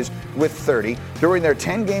takeaways with 30. During their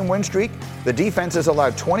 10-game win streak, the defense has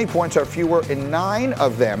allowed 20 points or fewer in 9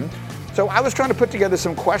 of them. So I was trying to put together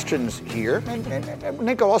some questions here. And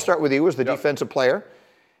Nico, I'll start with you as the defensive player.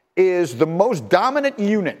 Is the most dominant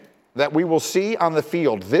unit that we will see on the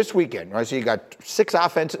field this weekend, right? So you got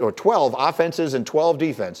 12 offenses and 12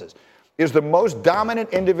 defenses. Is the most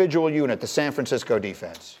dominant individual unit the San Francisco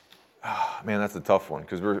defense? Oh, man, that's a tough one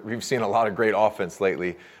because we've seen a lot of great offense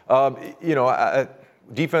lately.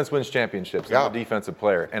 Defense wins championships. I'm a defensive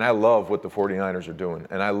player, and I love what the 49ers are doing.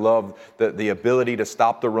 And I love the ability to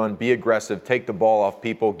stop the run, be aggressive, take the ball off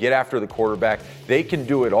people, get after the quarterback. They can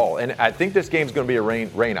do it all. And I think this game's going to be a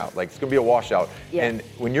rain out. Like, it's going to be a washout. Yeah. And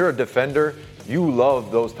when you're a defender, you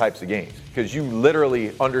love those types of games because you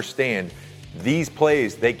literally understand these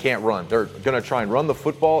plays, they can't run. They're going to try and run the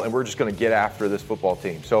football, and we're just going to get after this football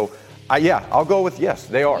team. So, I'll go with yes,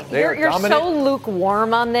 they are. You're dominant. So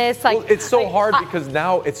lukewarm on this. Well, it's so hard because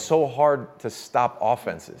now it's so hard to stop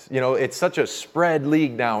offenses. You know, it's such a spread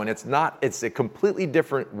league now, and it's a completely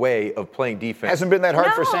different way of playing defense. Hasn't been that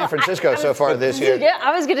hard for San Francisco so far this year. Yeah,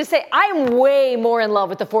 I was going to say, I'm way more in love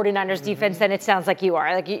with the 49ers defense than it sounds like you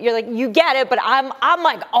are. Like, you're like, you get it, but I'm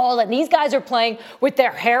like all in. These guys are playing with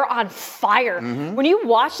their hair on fire. Mm-hmm. When you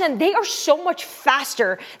watch them, they are so much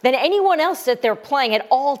faster than anyone else that they're playing at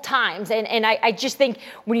all times. And I just think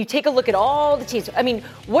when you take a look at all the teams, I mean,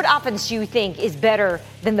 what offense do you think is better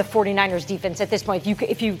than the 49ers defense at this point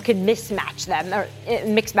if you can mismatch them or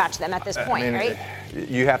mix match them at this point, right?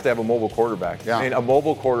 You have to have a mobile quarterback. Yeah. I mean, a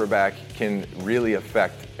mobile quarterback can really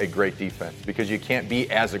affect a great defense because you can't be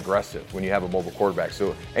as aggressive when you have a mobile quarterback.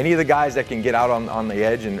 So any of the guys that can get out on the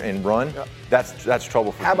edge and run, that's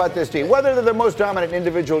trouble for How about this team? Whether they're the most dominant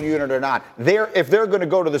individual unit or not, if they're going to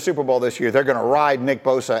go to the Super Bowl this year, they're going to ride Nick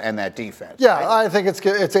Bosa and that defense. Yeah, right? I think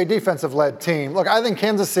it's a defensive-led team. Look, I think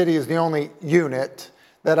Kansas City is the only unit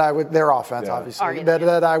that their offense, obviously,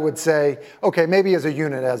 that I would say, okay, maybe as a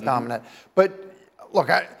unit as dominant. But look,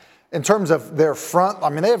 in terms of their front, I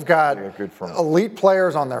mean, they've got elite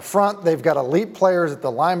players on their front. They've got elite players at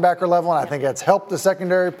the linebacker level, and I think it's helped the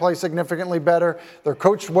secondary play significantly better. They're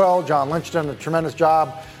coached well. John Lynch done a tremendous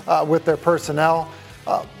job with their personnel.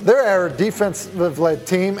 They're a defensive-led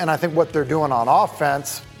team, and I think what they're doing on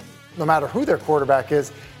offense, no matter who their quarterback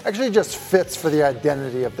is, actually just fits for the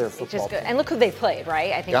identity of their football team. And look who they played,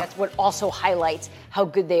 right? I think that's what also highlights how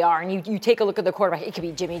good they are. And you take a look at the quarterback. It could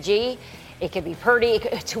be Jimmy G. It could be Purdy.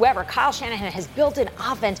 It's whoever. Kyle Shanahan has built an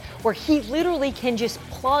offense where he literally can just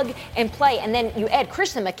plug and play. And then you add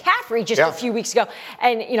Christian McCaffrey just a few weeks ago.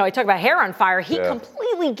 And, I talk about hair on fire. He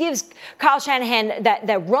completely gives Kyle Shanahan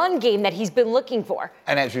that run game that he's been looking for.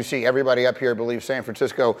 And as you see, everybody up here believes San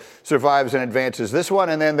Francisco survives and advances this one,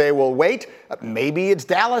 and then they will wait. Maybe it's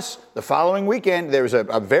Dallas the following weekend. There's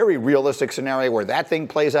a very realistic scenario where that thing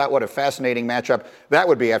plays out. What a fascinating matchup that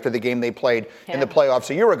would be after the game they played in the playoffs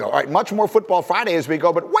a year ago. All right, much more Football Friday as we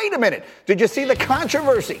go, but wait a minute. Did you see the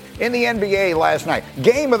controversy in the NBA last night?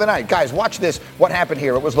 Game of the night. Guys, watch this. What happened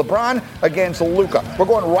here? It was LeBron against Luka. We're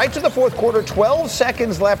going right to the fourth quarter. 12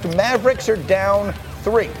 seconds left. Mavericks are down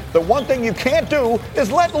 3. The one thing you can't do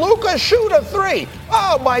is let Luka shoot a 3.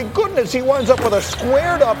 Oh, my goodness. He winds up with a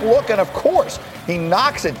squared up look, and of course, he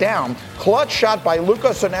knocks it down. Clutch shot by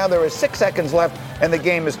Luka, so now there is 6 seconds left, and the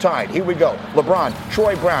game is tied. Here we go. LeBron,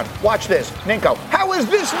 Troy Brown. Watch this. Ninko, how is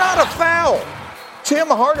this not a foul? Tim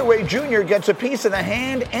Hardaway Jr. gets a piece of the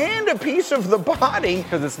hand and a piece of the body.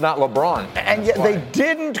 Because it's not LeBron. And yet they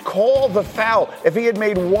didn't call the foul. If he had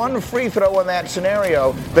made one free throw in that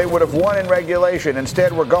scenario, they would have won in regulation.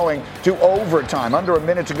 Instead, we're going to overtime. Under a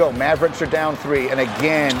minute to go. Mavericks are down 3. And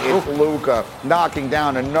again, it's Luka knocking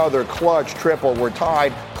down another clutch triple. We're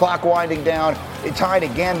tied. Clock winding down. It tied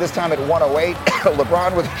again, this time at 108.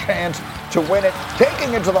 LeBron with a chance to win it,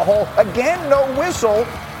 taking it to the hole. Again, no whistle.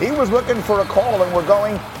 He was looking for a call, and we're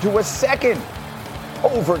going to a second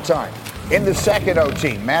overtime. In the second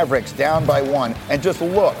OT, Mavericks down by 1, and just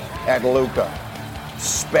look at Luka.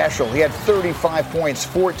 Special. He had 35 points,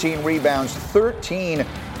 14 rebounds, 13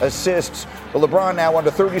 assists. Well, LeBron now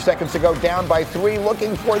under 30 seconds to go, down by 3,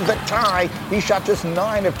 looking for the tie. He shot just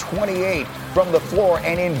 9 of 28 from the floor,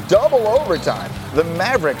 and in double overtime, the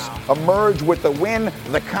Mavericks emerge with the win.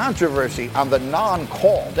 The controversy on the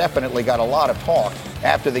non-call definitely got a lot of talk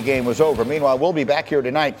after the game was over. Meanwhile, we'll be back here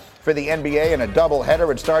tonight for the NBA in a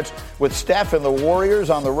doubleheader. It starts with Steph and the Warriors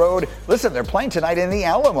on the road. Listen, they're playing tonight in the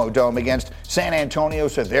Alamo Dome against San Antonio,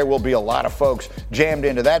 so there will be a lot of folks jammed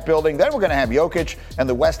into that building. Then we're going to have Jokic and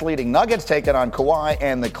the West-leading Nuggets taking on Kawhi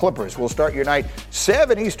and the Clippers. We'll start your night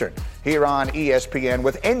 7 Eastern here on ESPN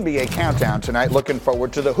with NBA Countdown tonight. Looking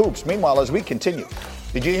forward to the hoops. Meanwhile, as we continue,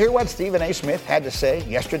 did you hear what Stephen A. Smith had to say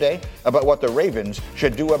yesterday about what the Ravens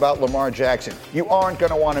should do about Lamar Jackson? You aren't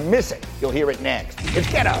going to want to miss it. You'll hear it next.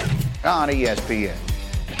 It's Get Up on ESPN.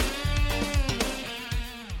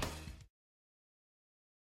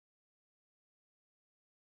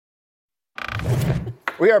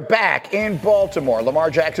 We are back in Baltimore.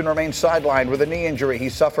 Lamar Jackson remains sidelined with a knee injury he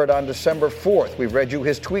suffered on December 4th. We've read you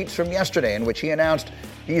his tweets from yesterday in which he announced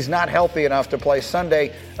he's not healthy enough to play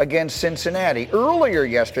Sunday against Cincinnati. Earlier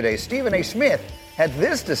yesterday, Stephen A. Smith had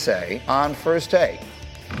this to say on First Take.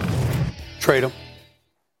 Trade him.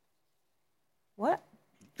 What?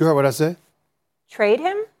 You heard what I said? Trade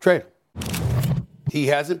him? Trade him. He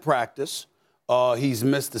hasn't practiced. He's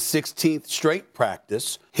missed the 16th straight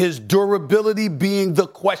practice. His durability being the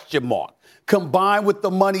question mark, combined with the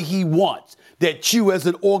money he wants, that you as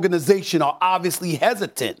an organization are obviously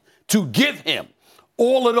hesitant to give him.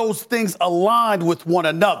 All of those things aligned with one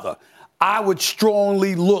another. I would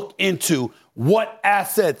strongly look into what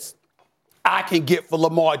assets I can get for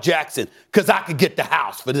Lamar Jackson, because I could get the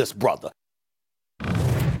house for this brother.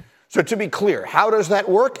 So to be clear, how does that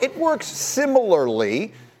work? It works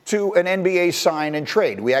similarly to an NBA sign and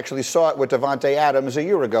trade. We actually saw it with Davante Adams a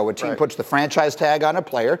year ago. A team puts the franchise tag on a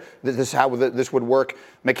player. This is how this would work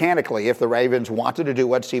mechanically if the Ravens wanted to do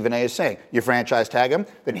what Stephen A. is saying. You franchise tag him,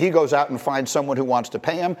 then he goes out and finds someone who wants to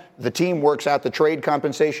pay him. The team works out the trade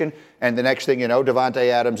compensation, and the next thing you know, Davante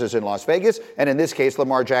Adams is in Las Vegas, and in this case,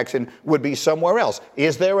 Lamar Jackson would be somewhere else.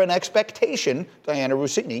 Is there an expectation, Diana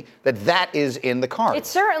Rossini, that is in the cards? It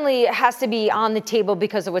certainly has to be on the table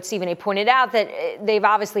because of what Stephen A. pointed out, that they've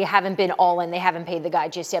obviously haven't been all in. They haven't paid the guy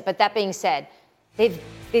just yet. But that being said,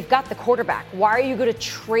 they've got the quarterback. Why are you going to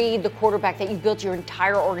trade the quarterback that you've built your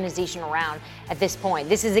entire organization around at this point?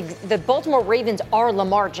 The Baltimore Ravens are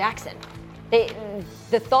Lamar Jackson.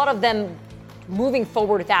 The thought of them moving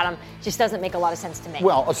forward without him just doesn't make a lot of sense to me.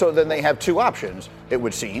 Well, so then they have two options, it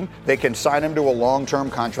would seem. They can sign him to a long-term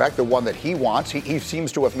contract, the one that he wants. He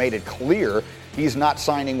seems to have made it clear he's not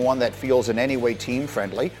signing one that feels in any way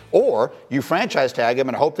team-friendly. Or you franchise tag him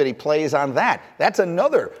and hope that he plays on that. That's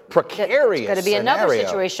another precarious It's going to be scenario. another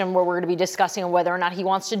situation where we're going to be discussing whether or not he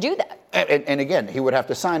wants to do that. And again, he would have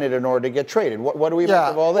to sign it in order to get traded. What do we make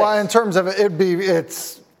of all this? Well, in terms of it,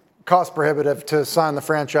 it's cost prohibitive to sign the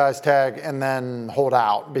franchise tag and then hold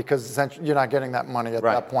out because essentially you're not getting that money at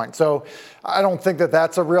that point. So I don't think that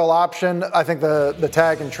that's a real option. I think the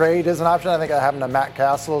tag and trade is an option. I think that happened to Matt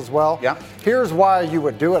Castle as well. Yeah. Here's why you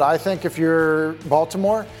would do it. I think if you're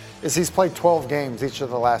Baltimore, is he's played 12 games each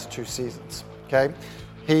of the last 2 seasons. Okay.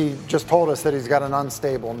 He just told us that he's got an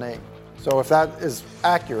unstable knee. So if that is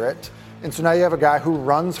accurate, and so now you have a guy who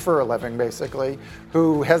runs for a living, basically,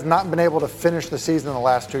 who has not been able to finish the season in the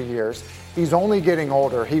last 2 years. He's only getting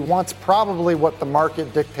older. He wants probably what the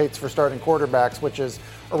market dictates for starting quarterbacks, which is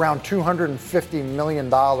around $250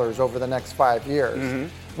 million over the next 5 years.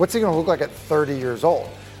 Mm-hmm. What's he going to look like at 30 years old?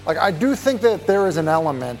 Like, I do think that there is an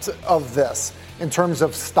element of this in terms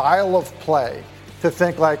of style of play to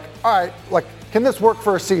think like, all right, like, can this work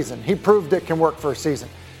for a season? He proved it can work for a season.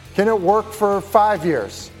 Can it work for 5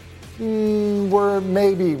 years?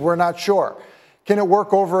 We're not sure. Can it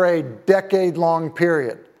work over a decade-long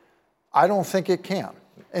period? I don't think it can.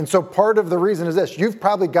 And so part of the reason is this. You've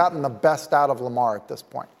probably gotten the best out of Lamar at this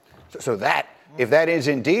point. So if that is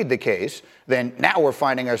indeed the case, then now we're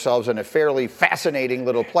finding ourselves in a fairly fascinating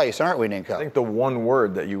little place, aren't we, Ninko? I think the one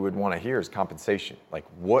word that you would want to hear is compensation. Like,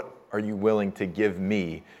 what are you willing to give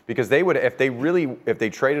me? Because they would, if they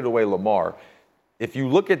traded away Lamar, if you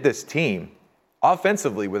look at this team,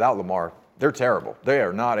 offensively, without Lamar, they're terrible. They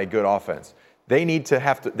are not a good offense.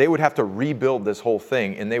 they would have to rebuild this whole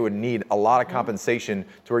thing, and they would need a lot of compensation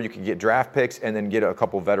to where you could get draft picks and then get a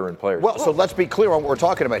couple veteran players. Well, so let's be clear on what we're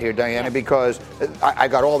talking about here, Diana, because I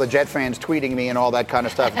got all the Jet fans tweeting me and all that kind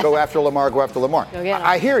of stuff. Go after Lamar, go after Lamar.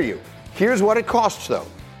 I hear you. Here's what it costs, though.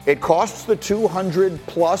 It costs the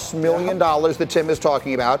 $200+ million that Tim is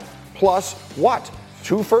talking about, plus what?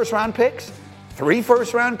 2 first-round picks? 3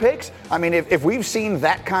 first-round picks? I mean, if we've seen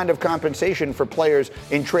that kind of compensation for players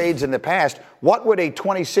in trades in the past, what would a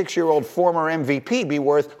 26-year-old former MVP be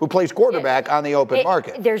worth who plays quarterback on the open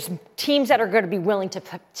market? There's teams that are going to be willing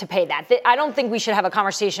to pay that. I don't think we should have a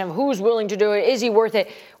conversation of who's willing to do it. Is he worth it?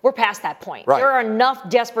 We're past that point. Right. There are enough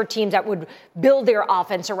desperate teams that would build their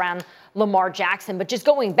offense around Lamar Jackson. But just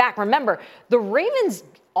going back, remember, the Ravens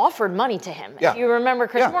offered money to him. Yeah. If you remember,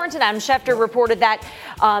 Chris Warrington, Adam Schefter reported that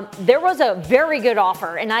there was a very good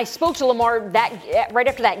offer. And I spoke to Lamar right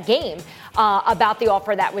after that game about the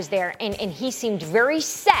offer that was there. And he seemed very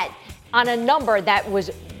set on a number that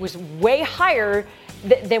was way higher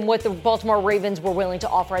than what the Baltimore Ravens were willing to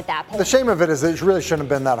offer at that point. The shame of it is it really shouldn't have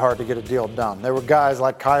been that hard to get a deal done. There were guys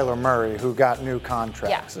like Kyler Murray who got new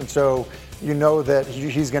contracts. And so you know that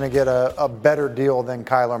he's going to get a better deal than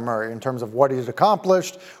Kyler Murray in terms of what he's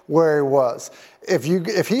accomplished, where he was. If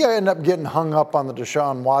he ended up getting hung up on the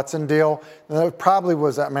Deshaun Watson deal, then it probably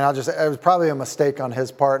was, it was probably a mistake on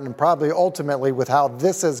his part, and probably ultimately with how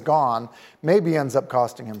this has gone, maybe ends up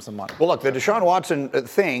costing him some money. Well, look, the Deshaun Watson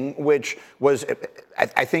thing, which was,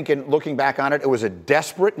 I think in looking back on it, it was a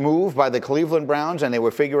desperate move by the Cleveland Browns, and they were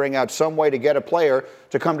figuring out some way to get a player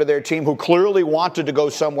to come to their team who clearly wanted to go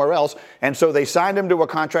somewhere else. And so they signed him to a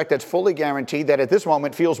contract that's fully guaranteed that at this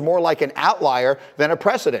moment feels more like an outlier than a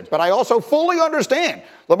precedent. But I also fully understand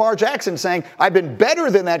Lamar Jackson saying, I've been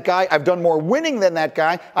better than that guy. I've done more winning than that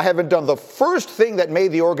guy. I haven't done the first thing that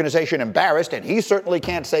made the organization embarrassed, and he certainly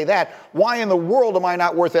can't say that. Why in the world am I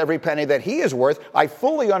not worth every penny that he is worth? I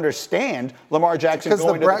fully understand Lamar Jackson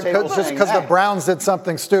going to the table just because the Browns did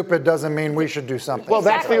something stupid doesn't mean we should do something. Well,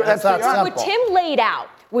 that's what Tim laid out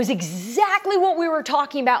was exactly what we were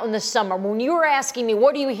talking about in the summer when you were asking me,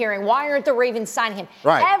 what are you hearing? Why aren't the Ravens signing him?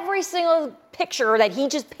 Right. Every single picture that he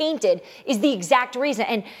just painted is the exact reason.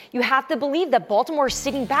 And you have to believe that Baltimore is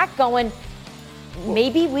sitting back going,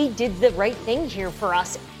 maybe we did the right thing here for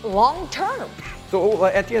us long term. So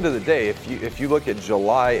at the end of the day, if you look at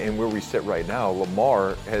July and where we sit right now,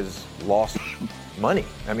 Lamar has lost money.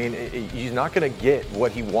 I mean, he's not going to get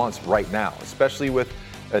what he wants right now, especially with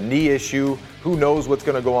a knee issue. Who knows what's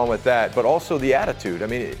going to go on with that? But also the attitude. I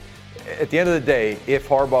mean, at the end of the day, if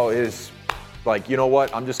Harbaugh is like, you know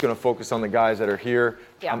what, I'm just going to focus on the guys that are here.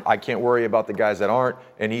 Yeah. I can't worry about the guys that aren't.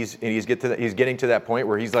 And he's getting to that point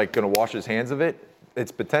where he's like going to wash his hands of it.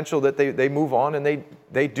 It's potential that they move on and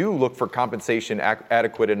they do look for compensation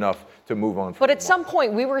adequate enough to move on. But at some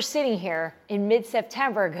point, we were sitting here in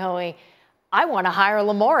mid-September going, I want to hire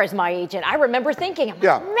Lamar as my agent. I remember thinking,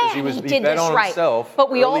 man, he did this right.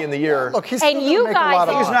 But we early in the year. Look, he's and you guys,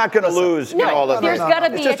 he's not going to lose. There's got to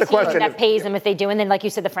be a team that pays him if they do, and then, like you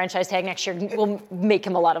said, the franchise tag next year will make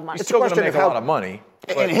him a lot of money. It's still going to make a lot of money.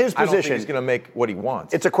 In his position, I don't think he's going to make what he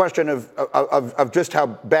wants. It's a question of just how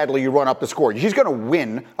badly you run up the score. He's going to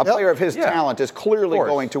win. A player of his talent is clearly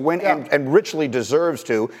going to win and richly deserves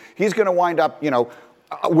to. He's going to wind up,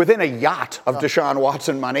 within a yacht of Deshaun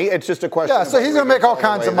Watson money. It's just a question. Yeah, so he's going to make all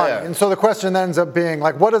kinds of money. And so the question then ends up being,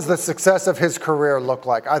 like, what does the success of his career look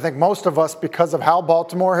like? I think most of us, because of how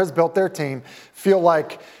Baltimore has built their team, feel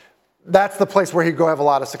like that's the place where he'd go have a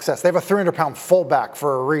lot of success. They have a 300-pound fullback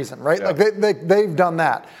for a reason, right? Yeah. Like they've done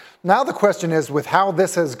that. Now the question is, with how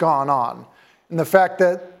this has gone on and the fact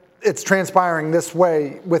that it's transpiring this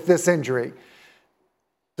way with this injury,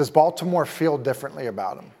 does Baltimore feel differently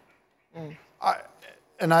about him?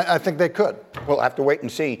 And I think they could. We'll have to wait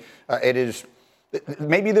and see.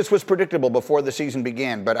 Maybe this was predictable before the season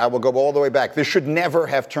began, but I will go all the way back. This should never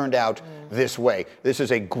have turned out this way. This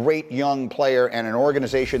is a great young player and an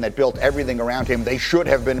organization that built everything around him. They should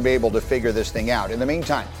have been able to figure this thing out. In the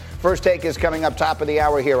meantime, First Take is coming up top of the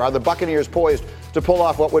hour here. Are the Buccaneers poised to pull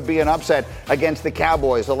off what would be an upset against the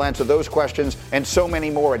Cowboys? They'll answer those questions and so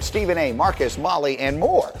many more at Stephen A., Marcus, Molly, and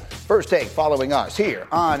more. First Take following us here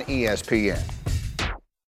on ESPN.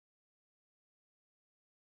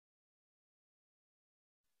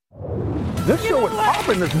 This show is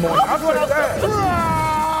popping this morning. I'll say that.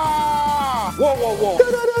 Whoa, whoa, whoa.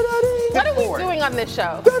 What are we doing on this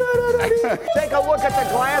show? Take a look at the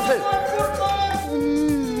glasses.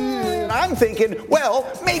 I I'm thinking, well,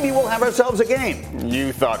 maybe we'll have ourselves a game.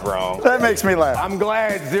 You thought wrong. That makes me laugh. I'm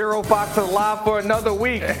glad Zero Fox is alive for another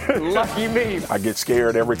week. Lucky me. I get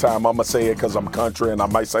scared every time I'm going to say it because I'm country and I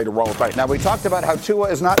might say the wrong thing. Now, we talked about how Tua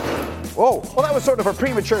is not... Whoa. Well, that was sort of a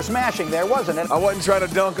premature smashing there, wasn't it? I wasn't trying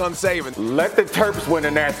to dunk on Saban. Let the Terps win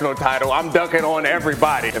the national title. I'm dunking on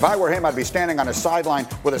everybody. If I were him, I'd be standing on a sideline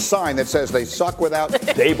with a sign that says they suck without...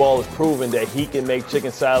 Dayball has proven that he can make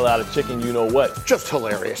chicken salad out of chicken you-know-what. Just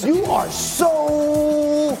hilarious. You are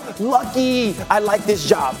so lucky. I like this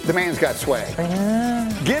job. The man's got swag.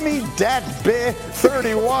 Give me that bit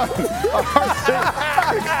 31.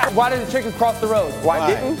 Why did the chicken cross the road? Why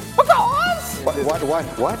didn't? Because.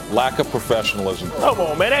 What? Lack of professionalism. Come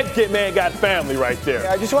on, man. That kid man got family right there.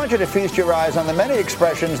 I just want you to feast your eyes on the many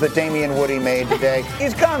expressions that Damien Woody made today.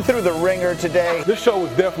 He's gone through the ringer today. This show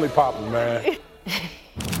was definitely popping, man.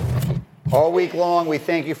 All week long, we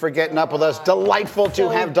thank you for getting up with us. Delightful to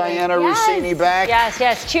have Diana Rossini back.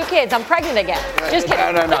 Yes. 2 kids. I'm pregnant again. Just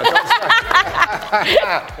kidding. No.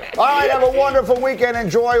 All right, have a wonderful weekend.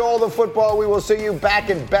 Enjoy all the football. We will see you back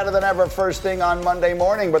and better than ever first thing on Monday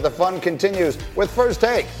morning. But the fun continues with First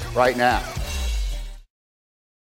Take right now.